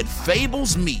hip-hop and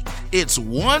fables meet. It's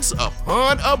Once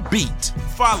Upon a Beat.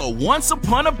 Follow Once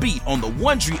Upon a Beat on the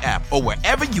Wondery app or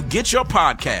wherever you get your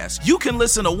podcasts. You can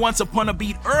listen to Once Upon a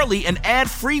Beat early and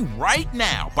ad-free right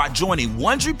now by joining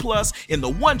Wondery Plus in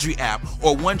the Wondery app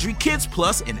or Wondery Kids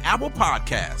Plus in Apple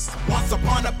Podcasts. Once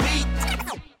Upon a Beat.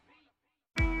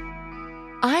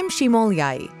 I'm Shimol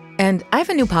Yai, and I have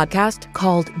a new podcast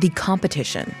called The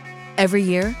Competition. Every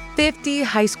year, 50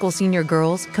 high school senior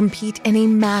girls compete in a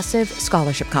massive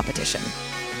scholarship competition.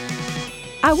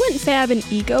 I wouldn't say I have an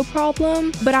ego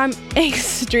problem, but I'm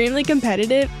extremely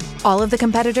competitive. All of the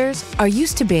competitors are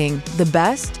used to being the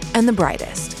best and the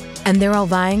brightest, and they're all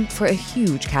vying for a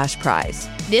huge cash prize.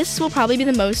 This will probably be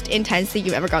the most intense thing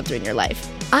you've ever gone through in your life.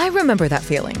 I remember that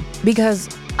feeling because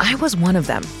I was one of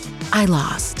them. I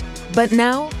lost. But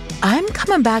now, I'm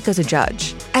coming back as a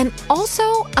judge and also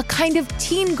a kind of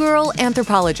teen girl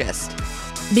anthropologist.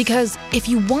 Because if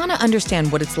you want to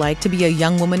understand what it's like to be a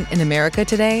young woman in America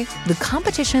today, the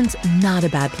competition's not a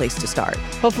bad place to start.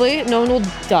 Hopefully, no one will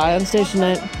die on stage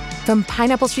tonight. From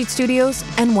Pineapple Street Studios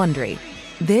and Wondery,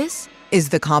 this is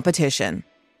The Competition.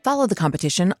 Follow The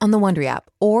Competition on the Wondery app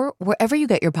or wherever you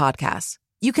get your podcasts.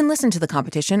 You can listen to The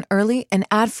Competition early and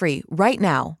ad-free right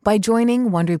now by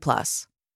joining Wondery Plus.